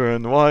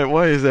children.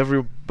 Why is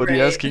everybody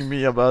asking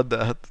me about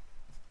that?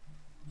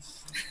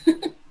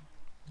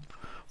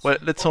 Well,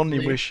 let's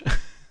only wish.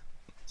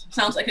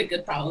 Sounds like a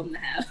good problem to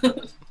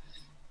have.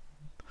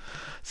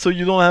 So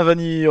you don't have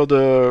any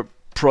other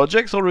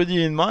projects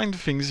already in mind?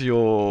 Things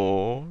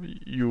you're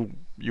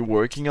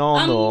working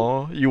on, Um,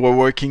 or you were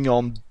working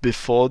on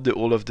before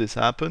all of this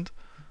happened?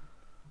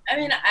 I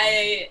mean,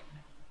 I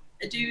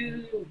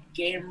do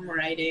game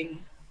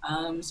writing.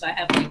 So I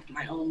have like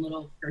my own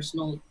little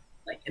personal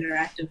like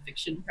interactive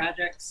fiction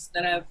projects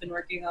that I've been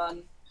working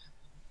on.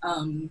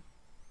 Um,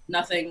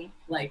 Nothing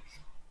like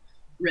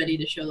ready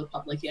to show the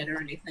public yet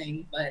or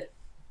anything, but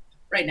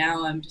right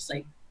now I'm just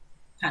like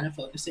kind of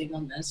focusing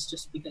on this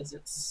just because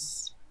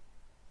it's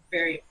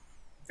very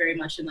very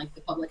much in like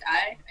the public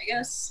eye, I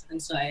guess.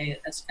 And so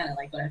that's kind of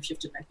like what I've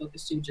shifted my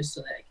focus to, just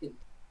so that I can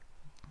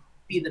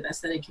be the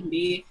best that it can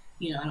be.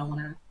 You know, I don't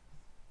want to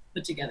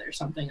put together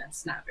something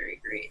that's not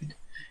very great,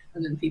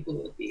 and then people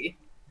would be.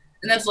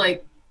 And that's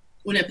like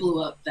when it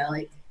blew up. That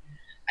like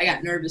I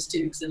got nervous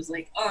too, because it was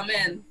like, oh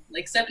man,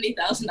 like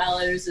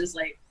 $70,000 is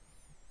like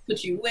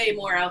puts you way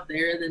more out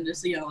there than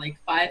just like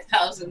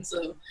 5,000.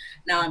 So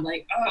now I'm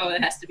like, oh,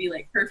 it has to be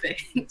like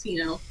perfect.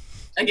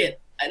 I get,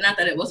 not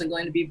that it wasn't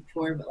going to be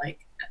before, but like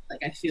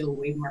I feel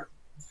way more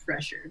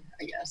pressured,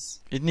 I guess.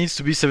 It needs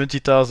to be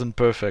 70,000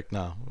 perfect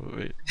now.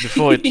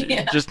 Before it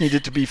Yeah, just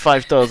needed to be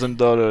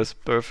 $5,000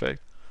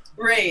 perfect.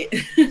 right.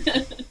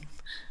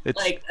 It's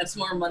Like that's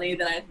more money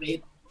than I've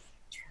made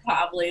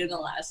probably in the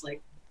last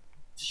like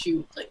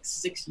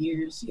 6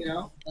 years.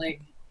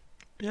 Like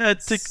yeah,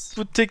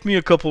 would take me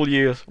a couple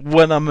years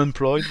when I'm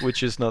employed,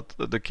 which is not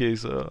the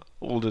case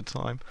all the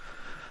time.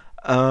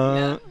 yeah.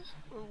 Uh,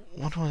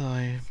 what was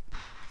I?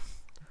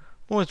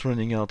 Always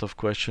running out of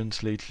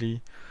questions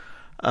lately.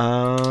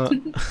 Uh,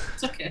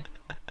 It's okay.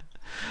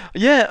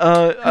 yeah,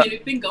 I mean,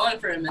 we've been going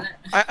for a minute.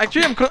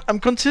 actually, I'm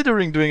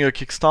considering doing a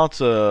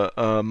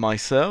Kickstarter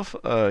myself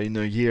in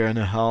a year and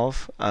a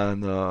half,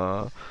 and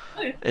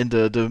Okay. in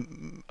the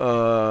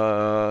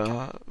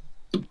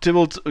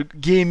table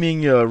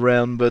gaming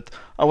realm. But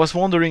I was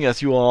wondering,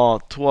 as you are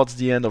towards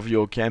the end of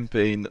your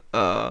campaign,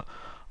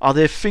 are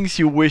there things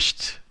you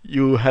wished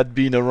you had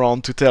been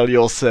around to tell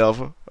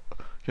yourself?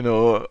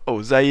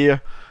 Oh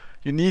Zaire,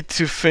 you need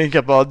to think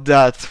about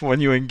that when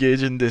you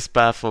engage in this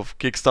path of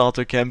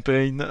Kickstarter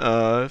campaign.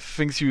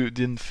 Things you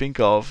didn't think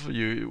of,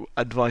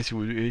 advice you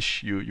would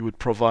wish you would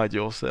provide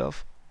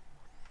yourself.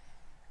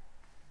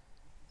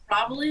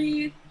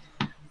 Probably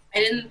I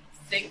didn't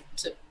think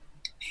to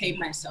pay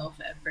myself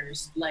at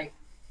first. Like,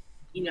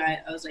 I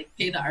was like,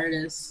 pay the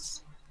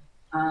artists.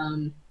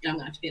 I'm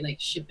gonna have to pay like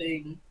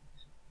shipping,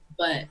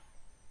 but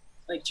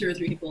like two or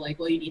three people like,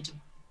 well, you need to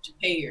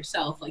pay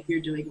yourself. Like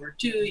you're doing work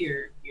too.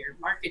 You're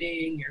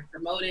marketing. You're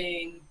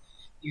promoting.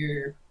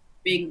 You're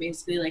being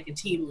basically like a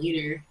team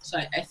leader. So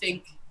I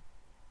think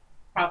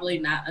probably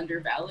not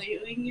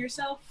undervaluing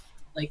yourself.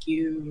 Like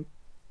you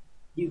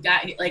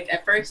got like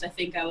at first I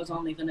think I was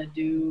only gonna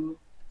do,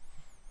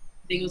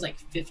 I think it was like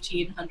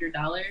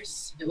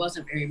 $1,500. It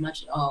wasn't very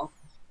much at all.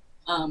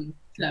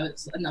 That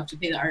was enough to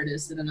pay the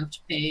artist and enough to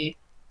pay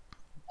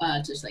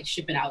to just like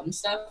ship it out and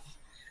stuff.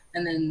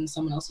 And then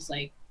someone else was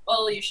like,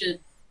 well, you should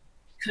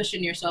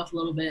cushion yourself a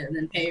little bit and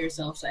then pay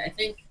yourself. So I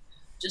think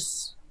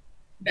just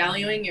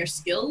valuing your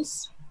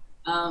skills.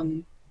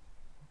 Um,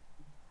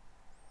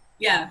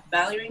 yeah,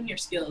 valuing your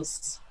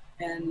skills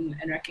and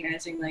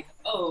recognizing like,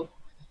 oh,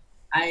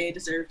 I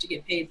deserve to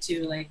get paid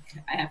too. Like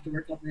I have to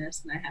work on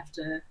this and I have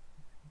to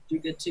do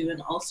good too.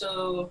 And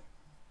also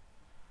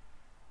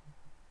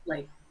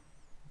like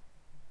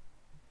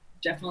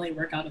definitely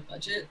work out a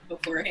budget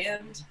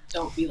beforehand.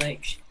 Don't be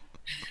like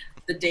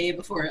the day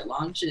before it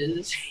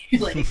launches,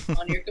 you're like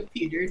on your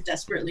computer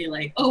desperately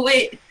like, oh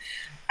wait,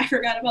 I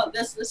forgot about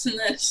this, this, and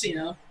this,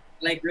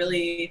 like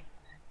really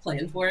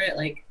plan for it.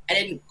 Like I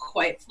didn't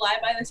quite fly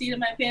by the seat of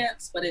my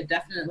pants, but it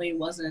definitely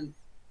wasn't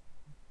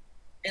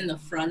in the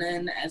front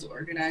end as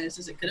organized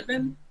as it could have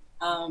been.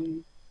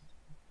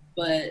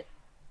 But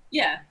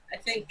yeah, I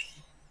think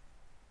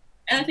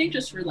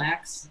just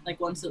relax. Like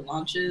once it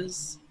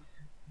launches,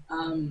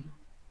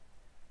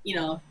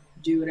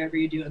 do whatever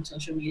you do on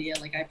social media.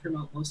 Like I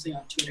promote mostly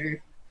on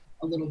Twitter,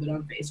 a little bit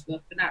on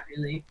Facebook, but not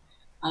really.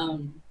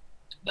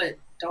 But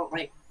don't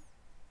like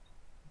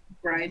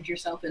grind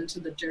yourself into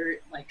the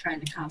dirt, like trying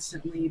to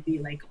constantly be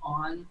like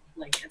on.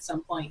 Like at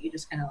some point, you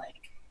just kind of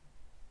like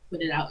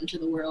put it out into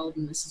the world,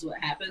 and this is what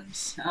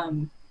happens.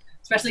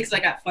 Especially because I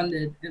got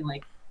funded in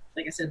like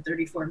I said,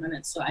 34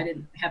 minutes, so I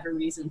didn't have a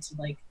reason to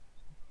like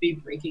be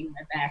breaking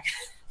my back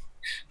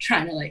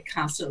trying to like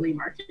constantly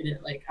market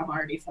it. Like I'm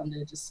already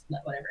funded, just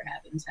let whatever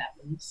happens.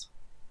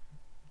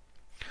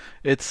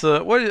 It's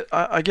well,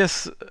 I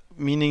guess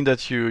meaning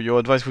that your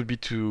advice would be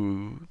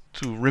to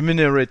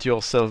remunerate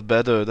yourself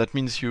better. That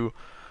means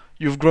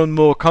you've grown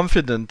more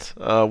confident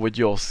with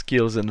your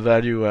skills and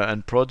value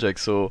and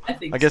projects. So I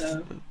think I guess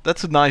so.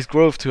 that's a nice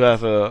growth to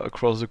have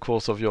across the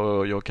course of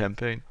your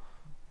campaign.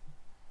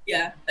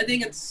 Yeah, I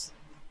think it's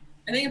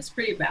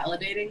pretty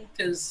validating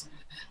because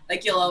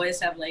like you'll always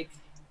have like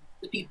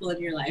the people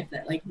in your life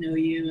that like know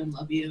you and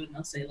love you, and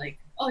they'll say like,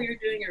 oh, you're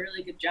doing a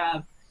really good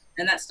job,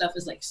 and that stuff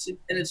is like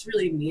and it's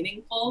really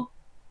meaningful.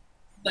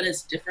 But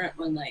it's different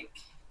when like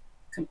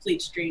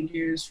complete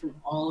strangers from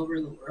all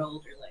over the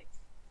world are like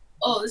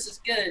oh, this is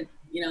good,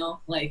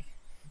 like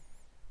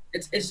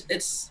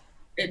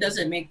it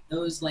doesn't make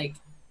those like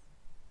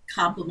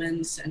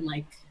compliments and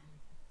like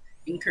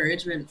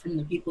encouragement from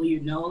the people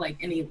like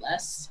any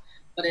less,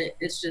 but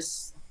it's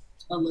just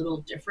a little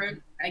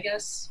different, I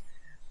guess.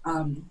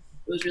 It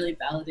was really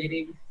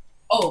validating.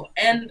 Oh,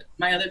 and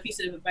my other piece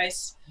of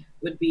advice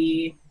would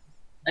be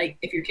like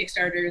if your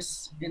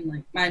Kickstarters in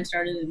like mine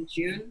started in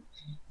June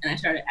and I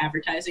started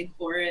advertising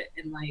for it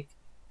in like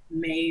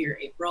May or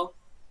April,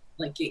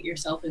 like get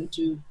yourself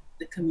into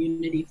the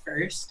community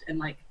first and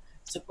like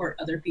support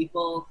other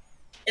people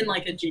in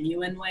like a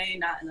genuine way,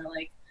 not in a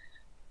like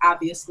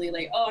obviously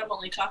like, oh, I'm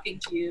only talking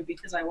to you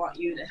because I want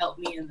you to help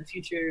me in the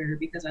future or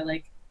because I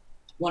like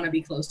want to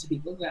be close to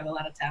people who have a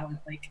lot of talent.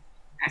 Like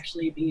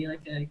actually be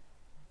like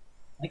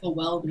a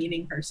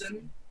well-meaning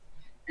person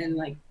and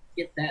like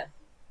get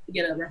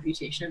a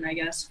reputation, I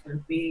guess, for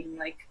being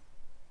like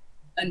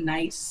a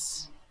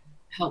nice,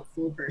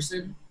 helpful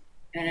person.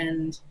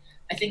 And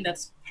I think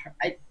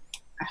I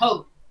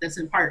hope that's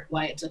in part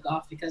why it took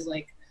off, because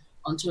like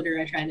on Twitter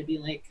I try to be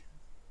like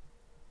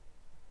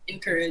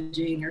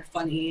encouraging or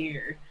funny,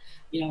 or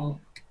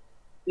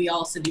we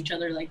all send each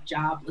other like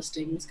job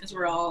listings because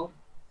we're all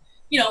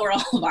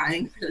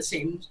vying for the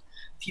same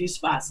few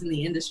spots in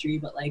the industry,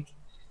 but like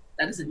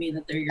that doesn't mean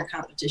that they're your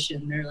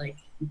competition. They're like,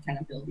 you kind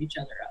of build each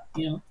other up,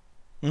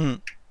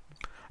 Mm.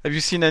 Have you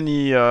seen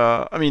any?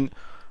 I mean,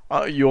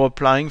 you're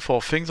applying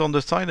for things on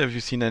the side. Have you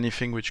seen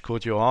anything which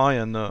caught your eye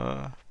and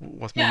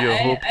was maybe a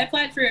hope? I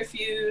applied for a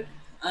few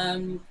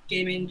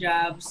gaming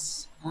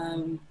jobs.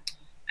 I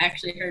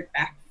actually heard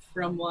back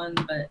from one,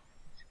 but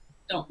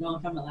don't know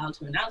if I'm allowed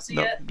to announce it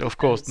yet. Of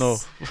course, no.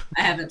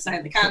 I haven't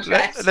signed the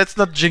contract. Let's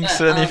not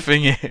jinx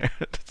anything here.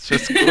 Let's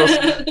just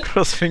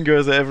cross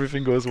fingers that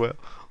everything goes well.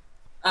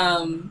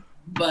 And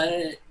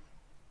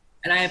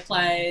I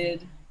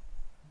applied.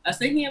 I was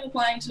thinking of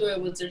applying to a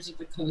Wizards of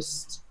the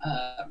Coast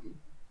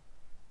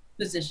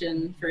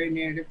position for a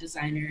narrative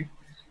designer,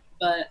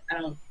 but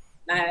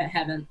I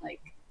haven't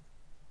like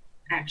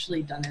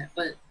actually done it.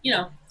 But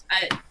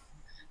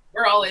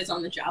we're always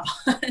on the job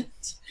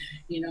hunt,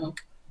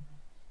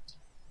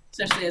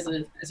 especially as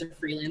a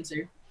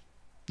freelancer.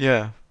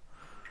 Yeah.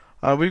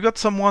 We've got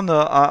someone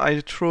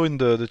I threw in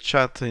the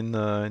chat in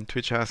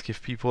Twitch, ask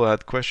if people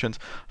had questions.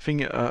 I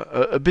think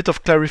a bit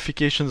of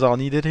clarifications are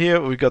needed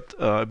here. We got,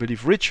 I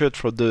believe, Richard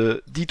from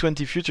the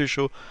D20 Future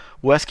Show,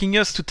 who asking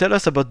us to tell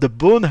us about the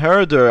Bone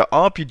Herder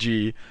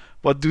RPG.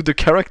 What do the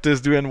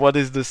characters do and what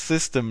is the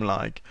system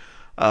like?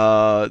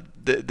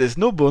 There's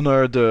no Bone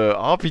Herder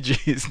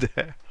RPGs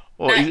there.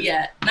 Not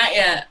yet.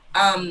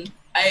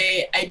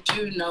 I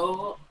do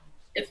know,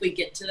 if we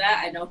get to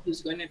that, I know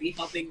who's going to be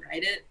helping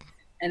write it.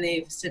 And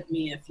they've sent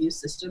me a few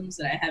systems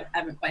that I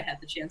haven't quite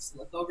had the chance to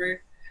look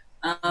over.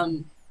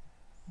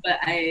 But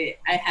I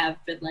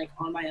have been like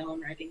on my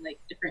own writing like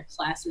different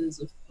classes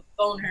of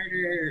Bone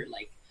Herder, or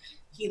like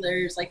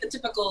healers, like the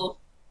typical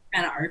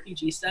kind of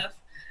RPG stuff.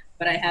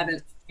 But I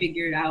haven't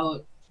figured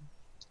out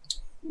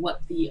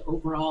what the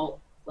overall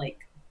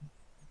like,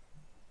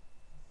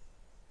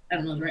 I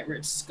don't know the right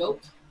word,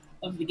 scope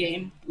of the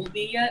game will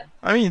be yet.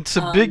 I mean, it's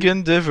a big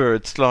endeavor.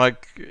 It's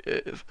like,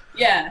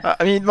 yeah.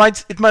 I mean,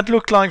 it might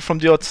look like from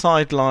the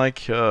outside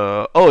like,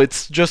 oh,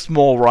 it's just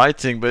more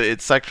writing, but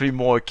it's actually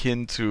more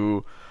akin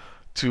to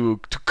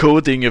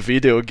coding a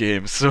video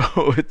game. So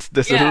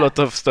there's a lot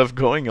of stuff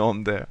going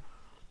on there.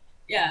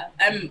 Yeah,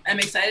 I'm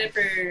excited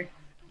for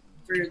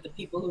the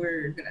people who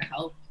are gonna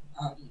help.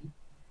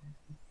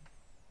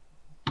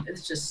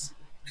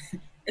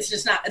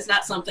 It's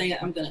not something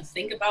I'm gonna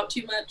think about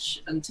too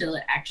much until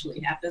it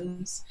actually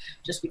happens,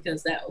 just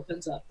because that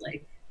opens up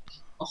like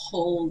a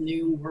whole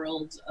new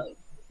world of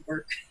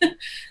work that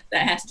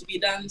has to be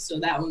done. So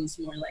that one's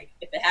more like,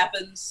 if it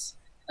happens,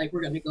 like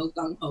we're gonna go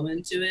gung-ho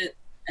into it,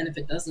 and if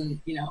it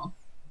doesn't,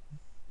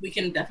 we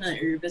can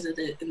definitely revisit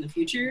it in the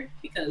future,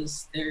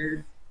 because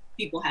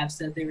people have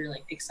said they were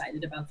like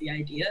excited about the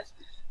idea.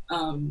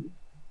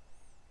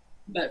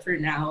 But for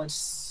now,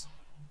 it's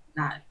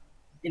not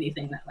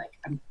anything that like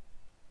I'm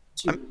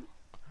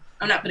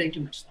not putting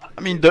too much thought.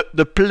 I mean,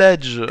 the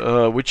pledge,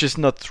 which is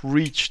not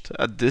reached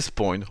at this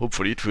point,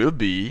 hopefully it will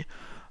be,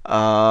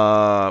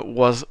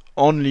 was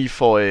only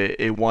for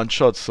a one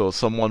shot. So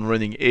someone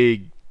running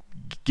a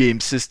game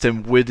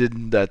system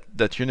within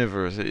that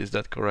universe. Is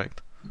that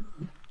correct?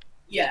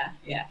 Yeah.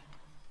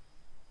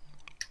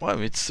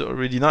 Well, it's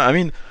already nice. I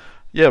mean,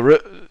 yeah,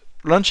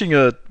 launching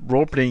a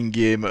role-playing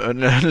game,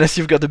 unless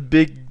you've got a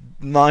big,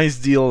 nice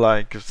deal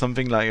like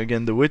something like,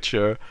 again, The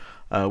Witcher,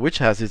 which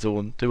has its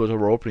own tabletop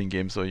role-playing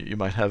game, so you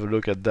might have a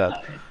look at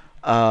that.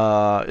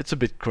 It's a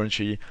bit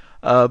crunchy,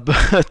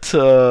 but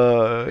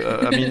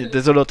I mean,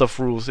 there's a lot of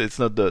rules. It's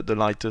not the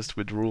lightest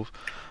with rules.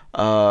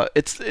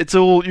 It's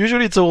all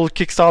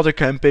Kickstarter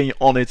campaign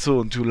on its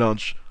own to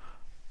launch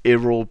a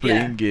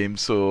role-playing game,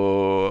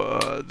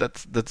 so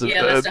that's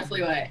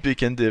definitely why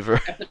big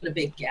endeavor. I put a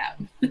big gap.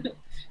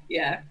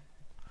 Yeah.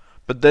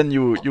 But then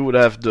you would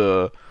have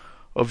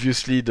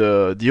obviously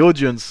the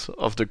audience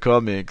of the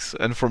comics,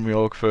 and from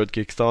your third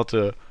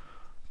Kickstarter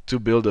to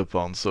build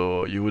upon.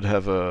 So you would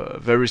have a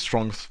very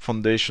strong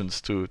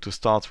foundations to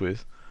start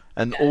with,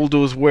 and Yeah. all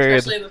those weird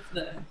Especially with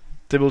the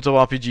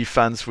tabletop RPG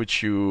fans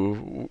which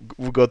you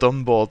who got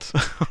on board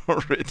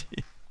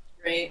already.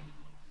 right.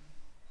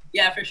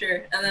 Yeah, for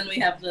sure. And then we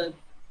have the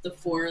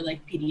 4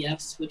 like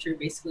PDFs, which are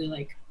basically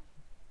like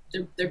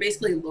they're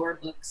basically lore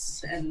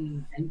books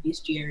and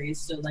bestiaries.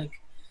 So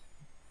like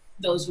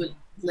those would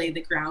lay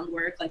the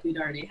groundwork. Like we'd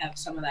already have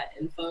some of that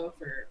info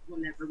for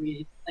whenever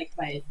we like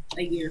by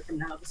a year from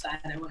now decide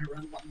I want to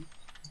run one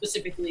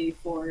specifically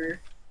for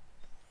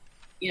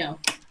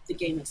the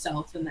game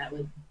itself, and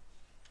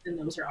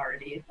those are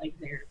already like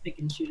there pick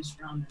and choose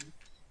from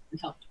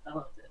and help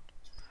develop it.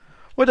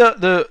 Well,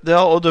 there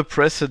are other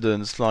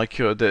precedents, like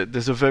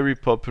there's a very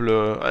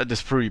popular,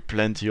 there's probably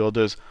plenty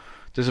others.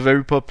 There's a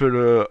very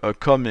popular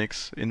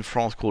comics in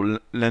France called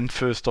Land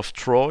First of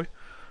Troy,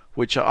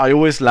 which I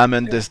always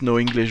lament there's no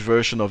English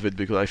version of it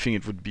because I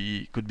think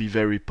could be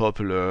very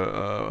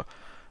popular.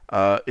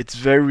 It's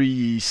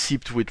very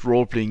seeped with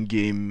role-playing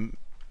game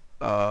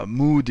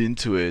mood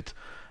into it,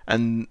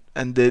 and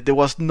there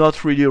was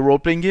not really a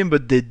role-playing game,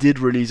 but they did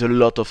release a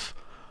lot of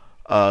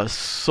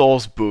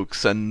source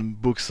books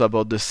and books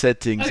about the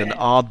settings and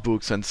art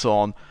books and so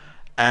on,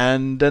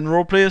 and then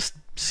role players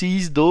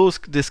sees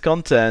this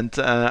content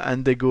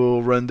and they go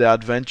run their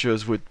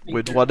adventures with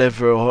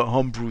whatever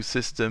homebrew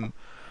system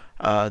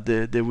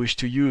they wish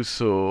to use.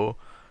 So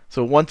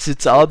once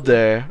it's out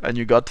there and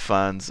you got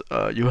fans,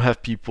 you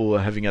have people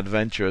having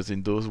adventures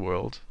in those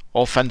worlds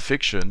or fan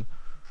fiction.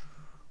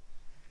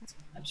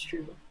 That's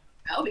true.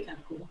 That would be kind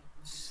of cool.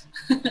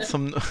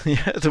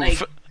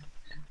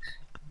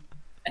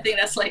 I think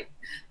that's like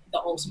the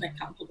ultimate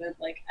compliment.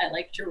 Like, I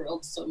liked your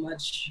world so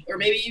much, or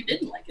maybe you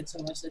didn't like it so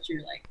much that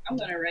you're like, I'm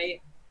gonna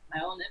write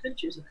my own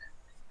adventures in it.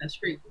 That's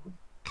pretty cool.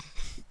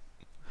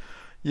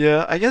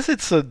 Yeah, I guess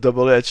it's a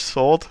double-edged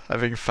sword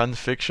having fan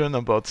fiction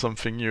about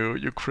something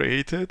you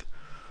created.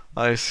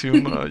 I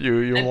assume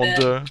you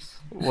wonder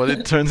what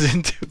it turns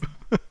into.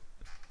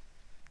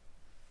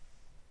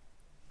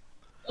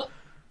 Oh,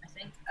 I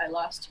think I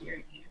lost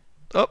hearing you.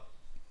 Oh,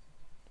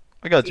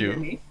 I got Can you you.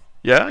 hear me?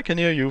 Yeah, I can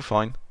hear you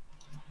fine.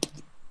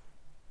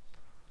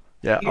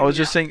 Yeah, I was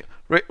just saying,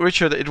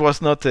 Richard, it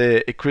was not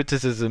a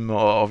criticism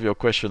of your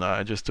question.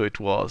 I just thought it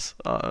was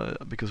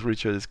because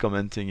Richard is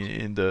commenting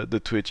in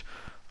the Twitch.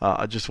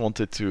 I just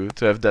wanted to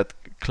have that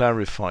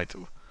clarified.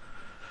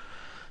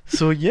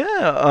 So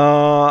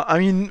yeah, I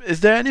mean,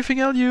 is there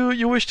anything else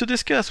you wish to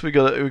discuss? We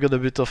got a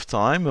bit of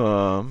time.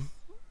 Well,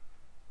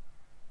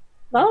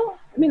 I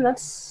mean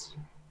That's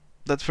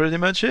pretty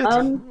much it.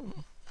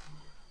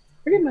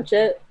 Pretty much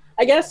it.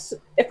 I guess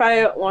if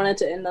I wanted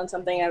to end on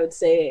something, I would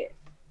say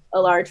a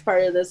large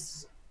part of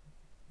this,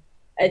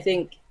 I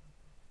think,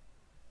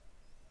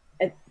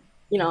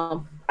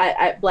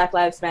 Black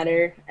Lives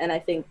Matter, and I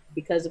think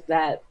because of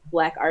that,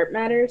 Black art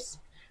matters.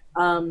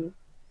 I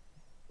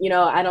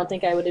don't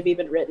think I would have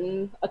even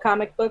written a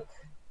comic book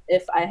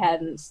if I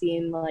hadn't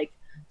seen like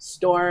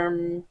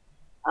Storm,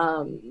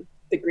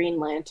 the Green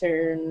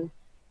Lantern,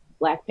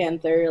 Black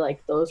Panther.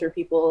 Like those are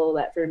people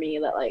that for me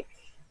that like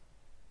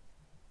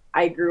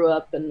I grew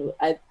up and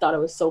I thought it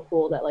was so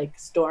cool that like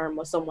Storm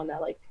was someone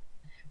that like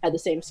had the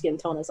same skin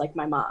tone as like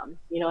my mom,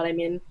 you know what I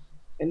mean?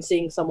 And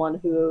seeing someone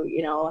who,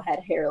 had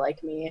hair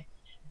like me.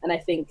 And I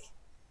think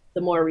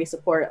the more we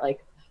support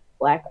like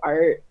Black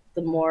art,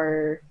 the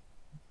more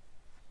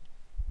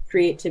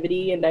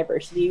creativity and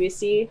diversity we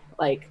see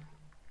like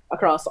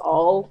across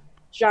all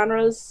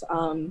genres.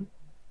 I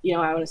want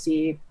to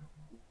see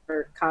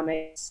more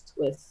comics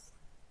with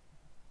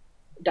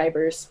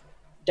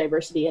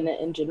diversity in it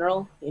in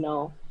general.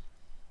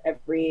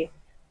 Every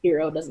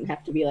hero doesn't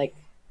have to be like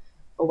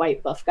a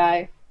white buff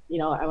guy.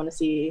 I want to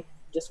see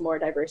just more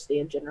diversity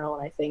in general,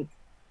 and I think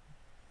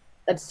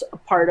that's a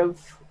part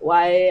of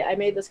why I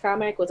made this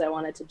comic. Was I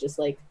wanted to just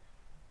like,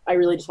 I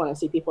really just want to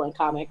see people in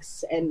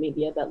comics and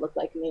media that look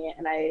like me,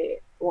 and I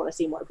want to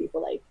see more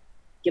people like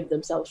give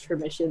themselves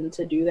permission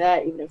to do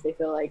that, even if they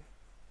feel like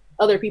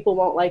other people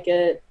won't like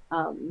it.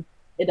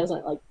 It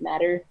doesn't like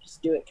matter.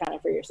 Just do it kind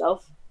of for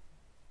yourself.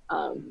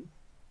 But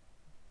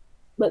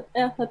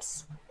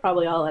that's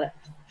probably all that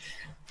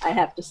I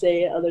have to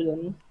say, other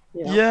than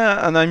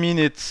Yeah, and I mean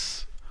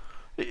it's,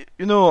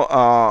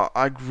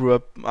 I grew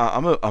up.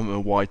 I'm a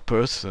white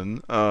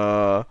person,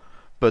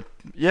 but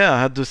yeah,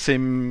 I had the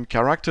same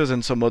characters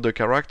and some other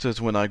characters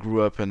when I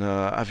grew up, and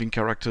having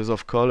characters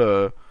of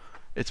color,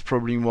 it's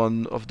probably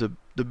one of the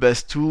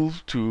best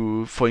tools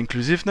for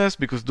inclusiveness,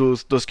 because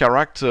those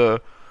characters,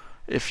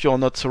 if you're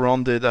not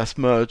surrounded as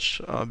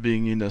much,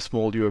 being in a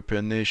small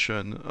European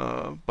nation,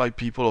 by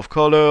people of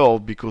color, or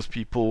because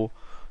people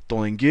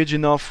don't engage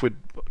enough with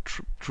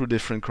through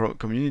different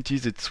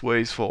communities, it's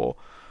ways for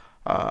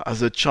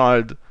as a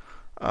child,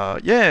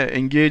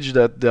 engage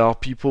that there are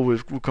people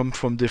who come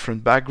from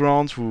different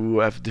backgrounds, who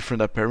have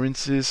different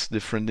appearances,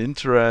 different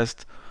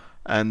interests,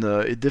 and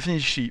it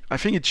definitely, I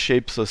think it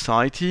shapes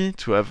society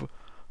to have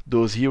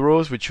those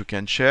heroes which you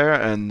can share.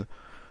 And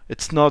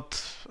it's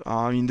not,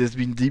 I mean, there's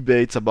been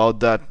debates about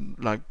that,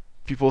 like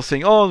people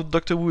saying, "Oh,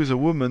 Doctor Who is a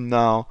woman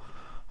now.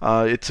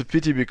 It's a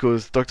pity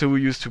because Doctor Who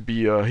used to be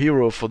a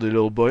hero for the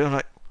little boy." I'm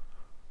like,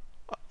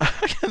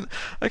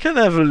 I can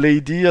have a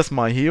lady as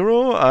my hero.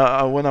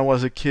 When I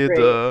was a kid,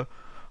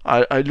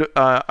 Right.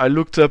 I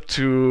looked up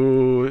to.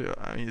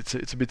 I mean,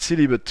 it's a bit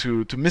silly, but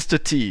to Mr.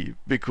 T,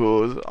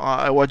 because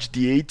I watched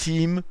the A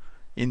Team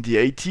in the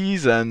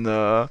 80s,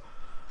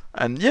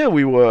 and yeah,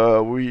 we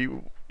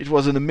it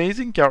was an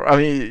amazing character. I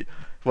mean, it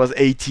was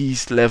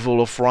 80s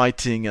level of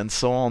writing and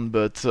so on,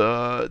 but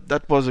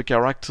that was a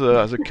character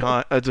as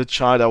a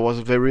child I was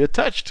very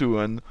attached to,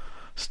 and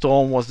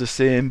Storm was the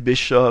same,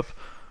 Bishop,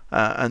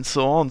 and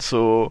so on.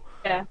 So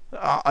Yeah.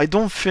 I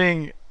don't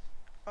think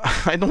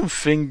I don't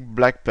think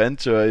Black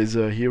Panther is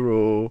a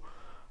hero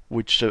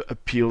which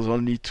appeals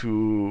only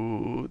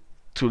to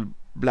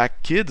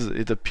black kids.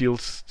 It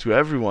appeals to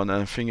everyone,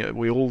 and I think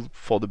we all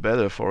for the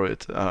better for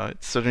it.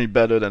 It's certainly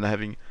better than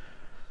having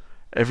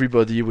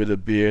everybody with a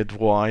beard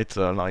white,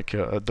 like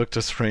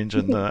Doctor Strange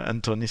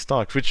and Tony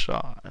Stark, which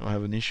I don't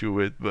have an issue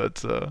with,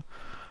 but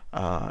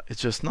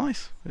it's just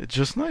nice. It's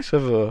just nice to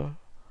have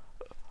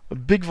a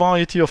big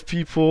variety of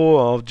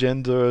people, of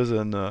genders,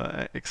 and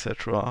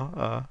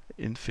etc.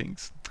 In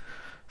things.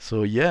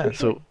 So yeah, For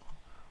sure. so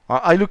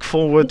I look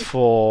forward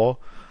for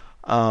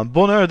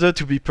Bone Herder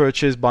to be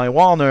purchased by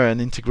Warner and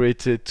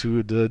integrated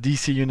to the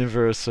DC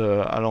universe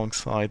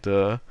alongside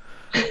Gen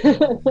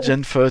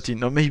 13.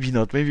 No, maybe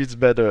not. Maybe it's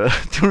better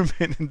to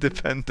remain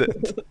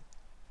independent.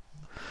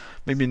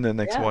 Maybe in the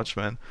next Yeah.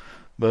 Watchmen.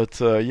 But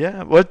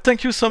yeah, well,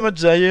 thank you so much,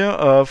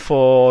 Zaire,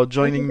 for Thank you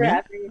joining for me.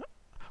 having me.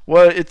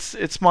 Well,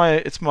 it's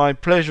my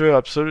pleasure,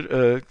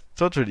 absolutely,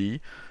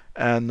 totally.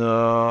 And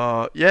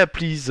yeah,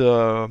 please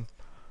do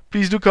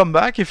come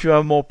back if you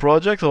have more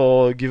projects,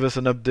 or give us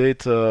an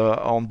update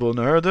on Bone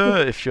Herder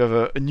if you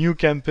have a new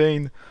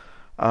campaign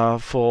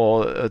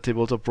for a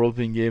tabletop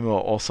role-playing game,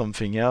 or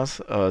something else.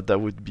 That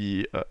would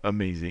be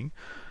amazing.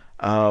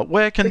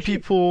 Where can For sure.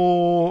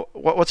 people?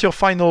 What's your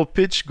final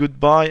pitch?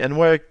 Goodbye, and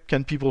where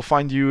can people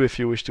find you if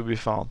you wish to be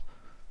found?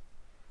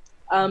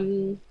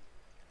 I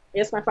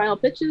guess my final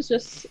pitch is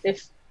just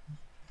if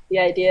the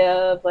idea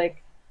of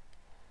like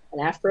an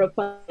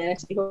Afropunk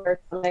fantasy horror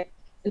comic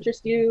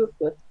interests you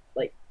with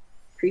like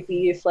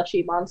creepy,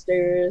 fleshy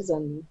monsters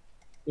and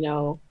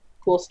cool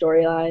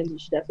storylines, you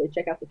should definitely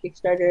check out the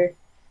Kickstarter.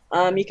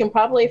 You can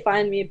probably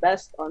find me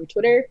best on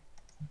Twitter.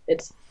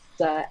 It's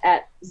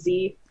at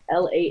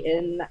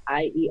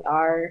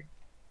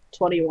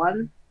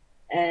ZLANIER21,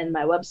 and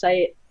my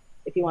website,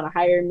 if you want to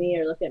hire me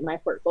or look at my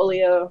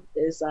portfolio,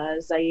 is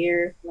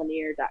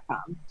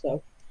ZaireLanier.com.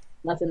 So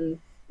nothing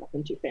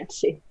too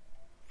fancy.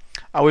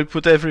 I will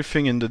put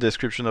everything in the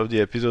description of the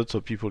episode so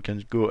people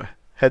can go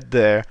head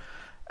there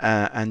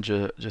and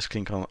just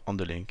click on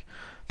the link.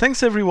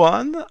 Thanks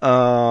everyone.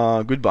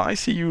 Goodbye.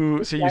 See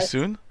you Guys,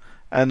 soon.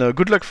 And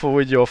good luck for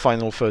with your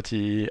final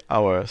 30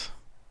 hours.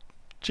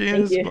 thank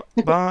Cheers. you.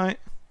 Bye.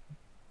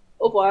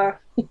 Au revoir.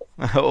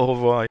 Au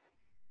revoir.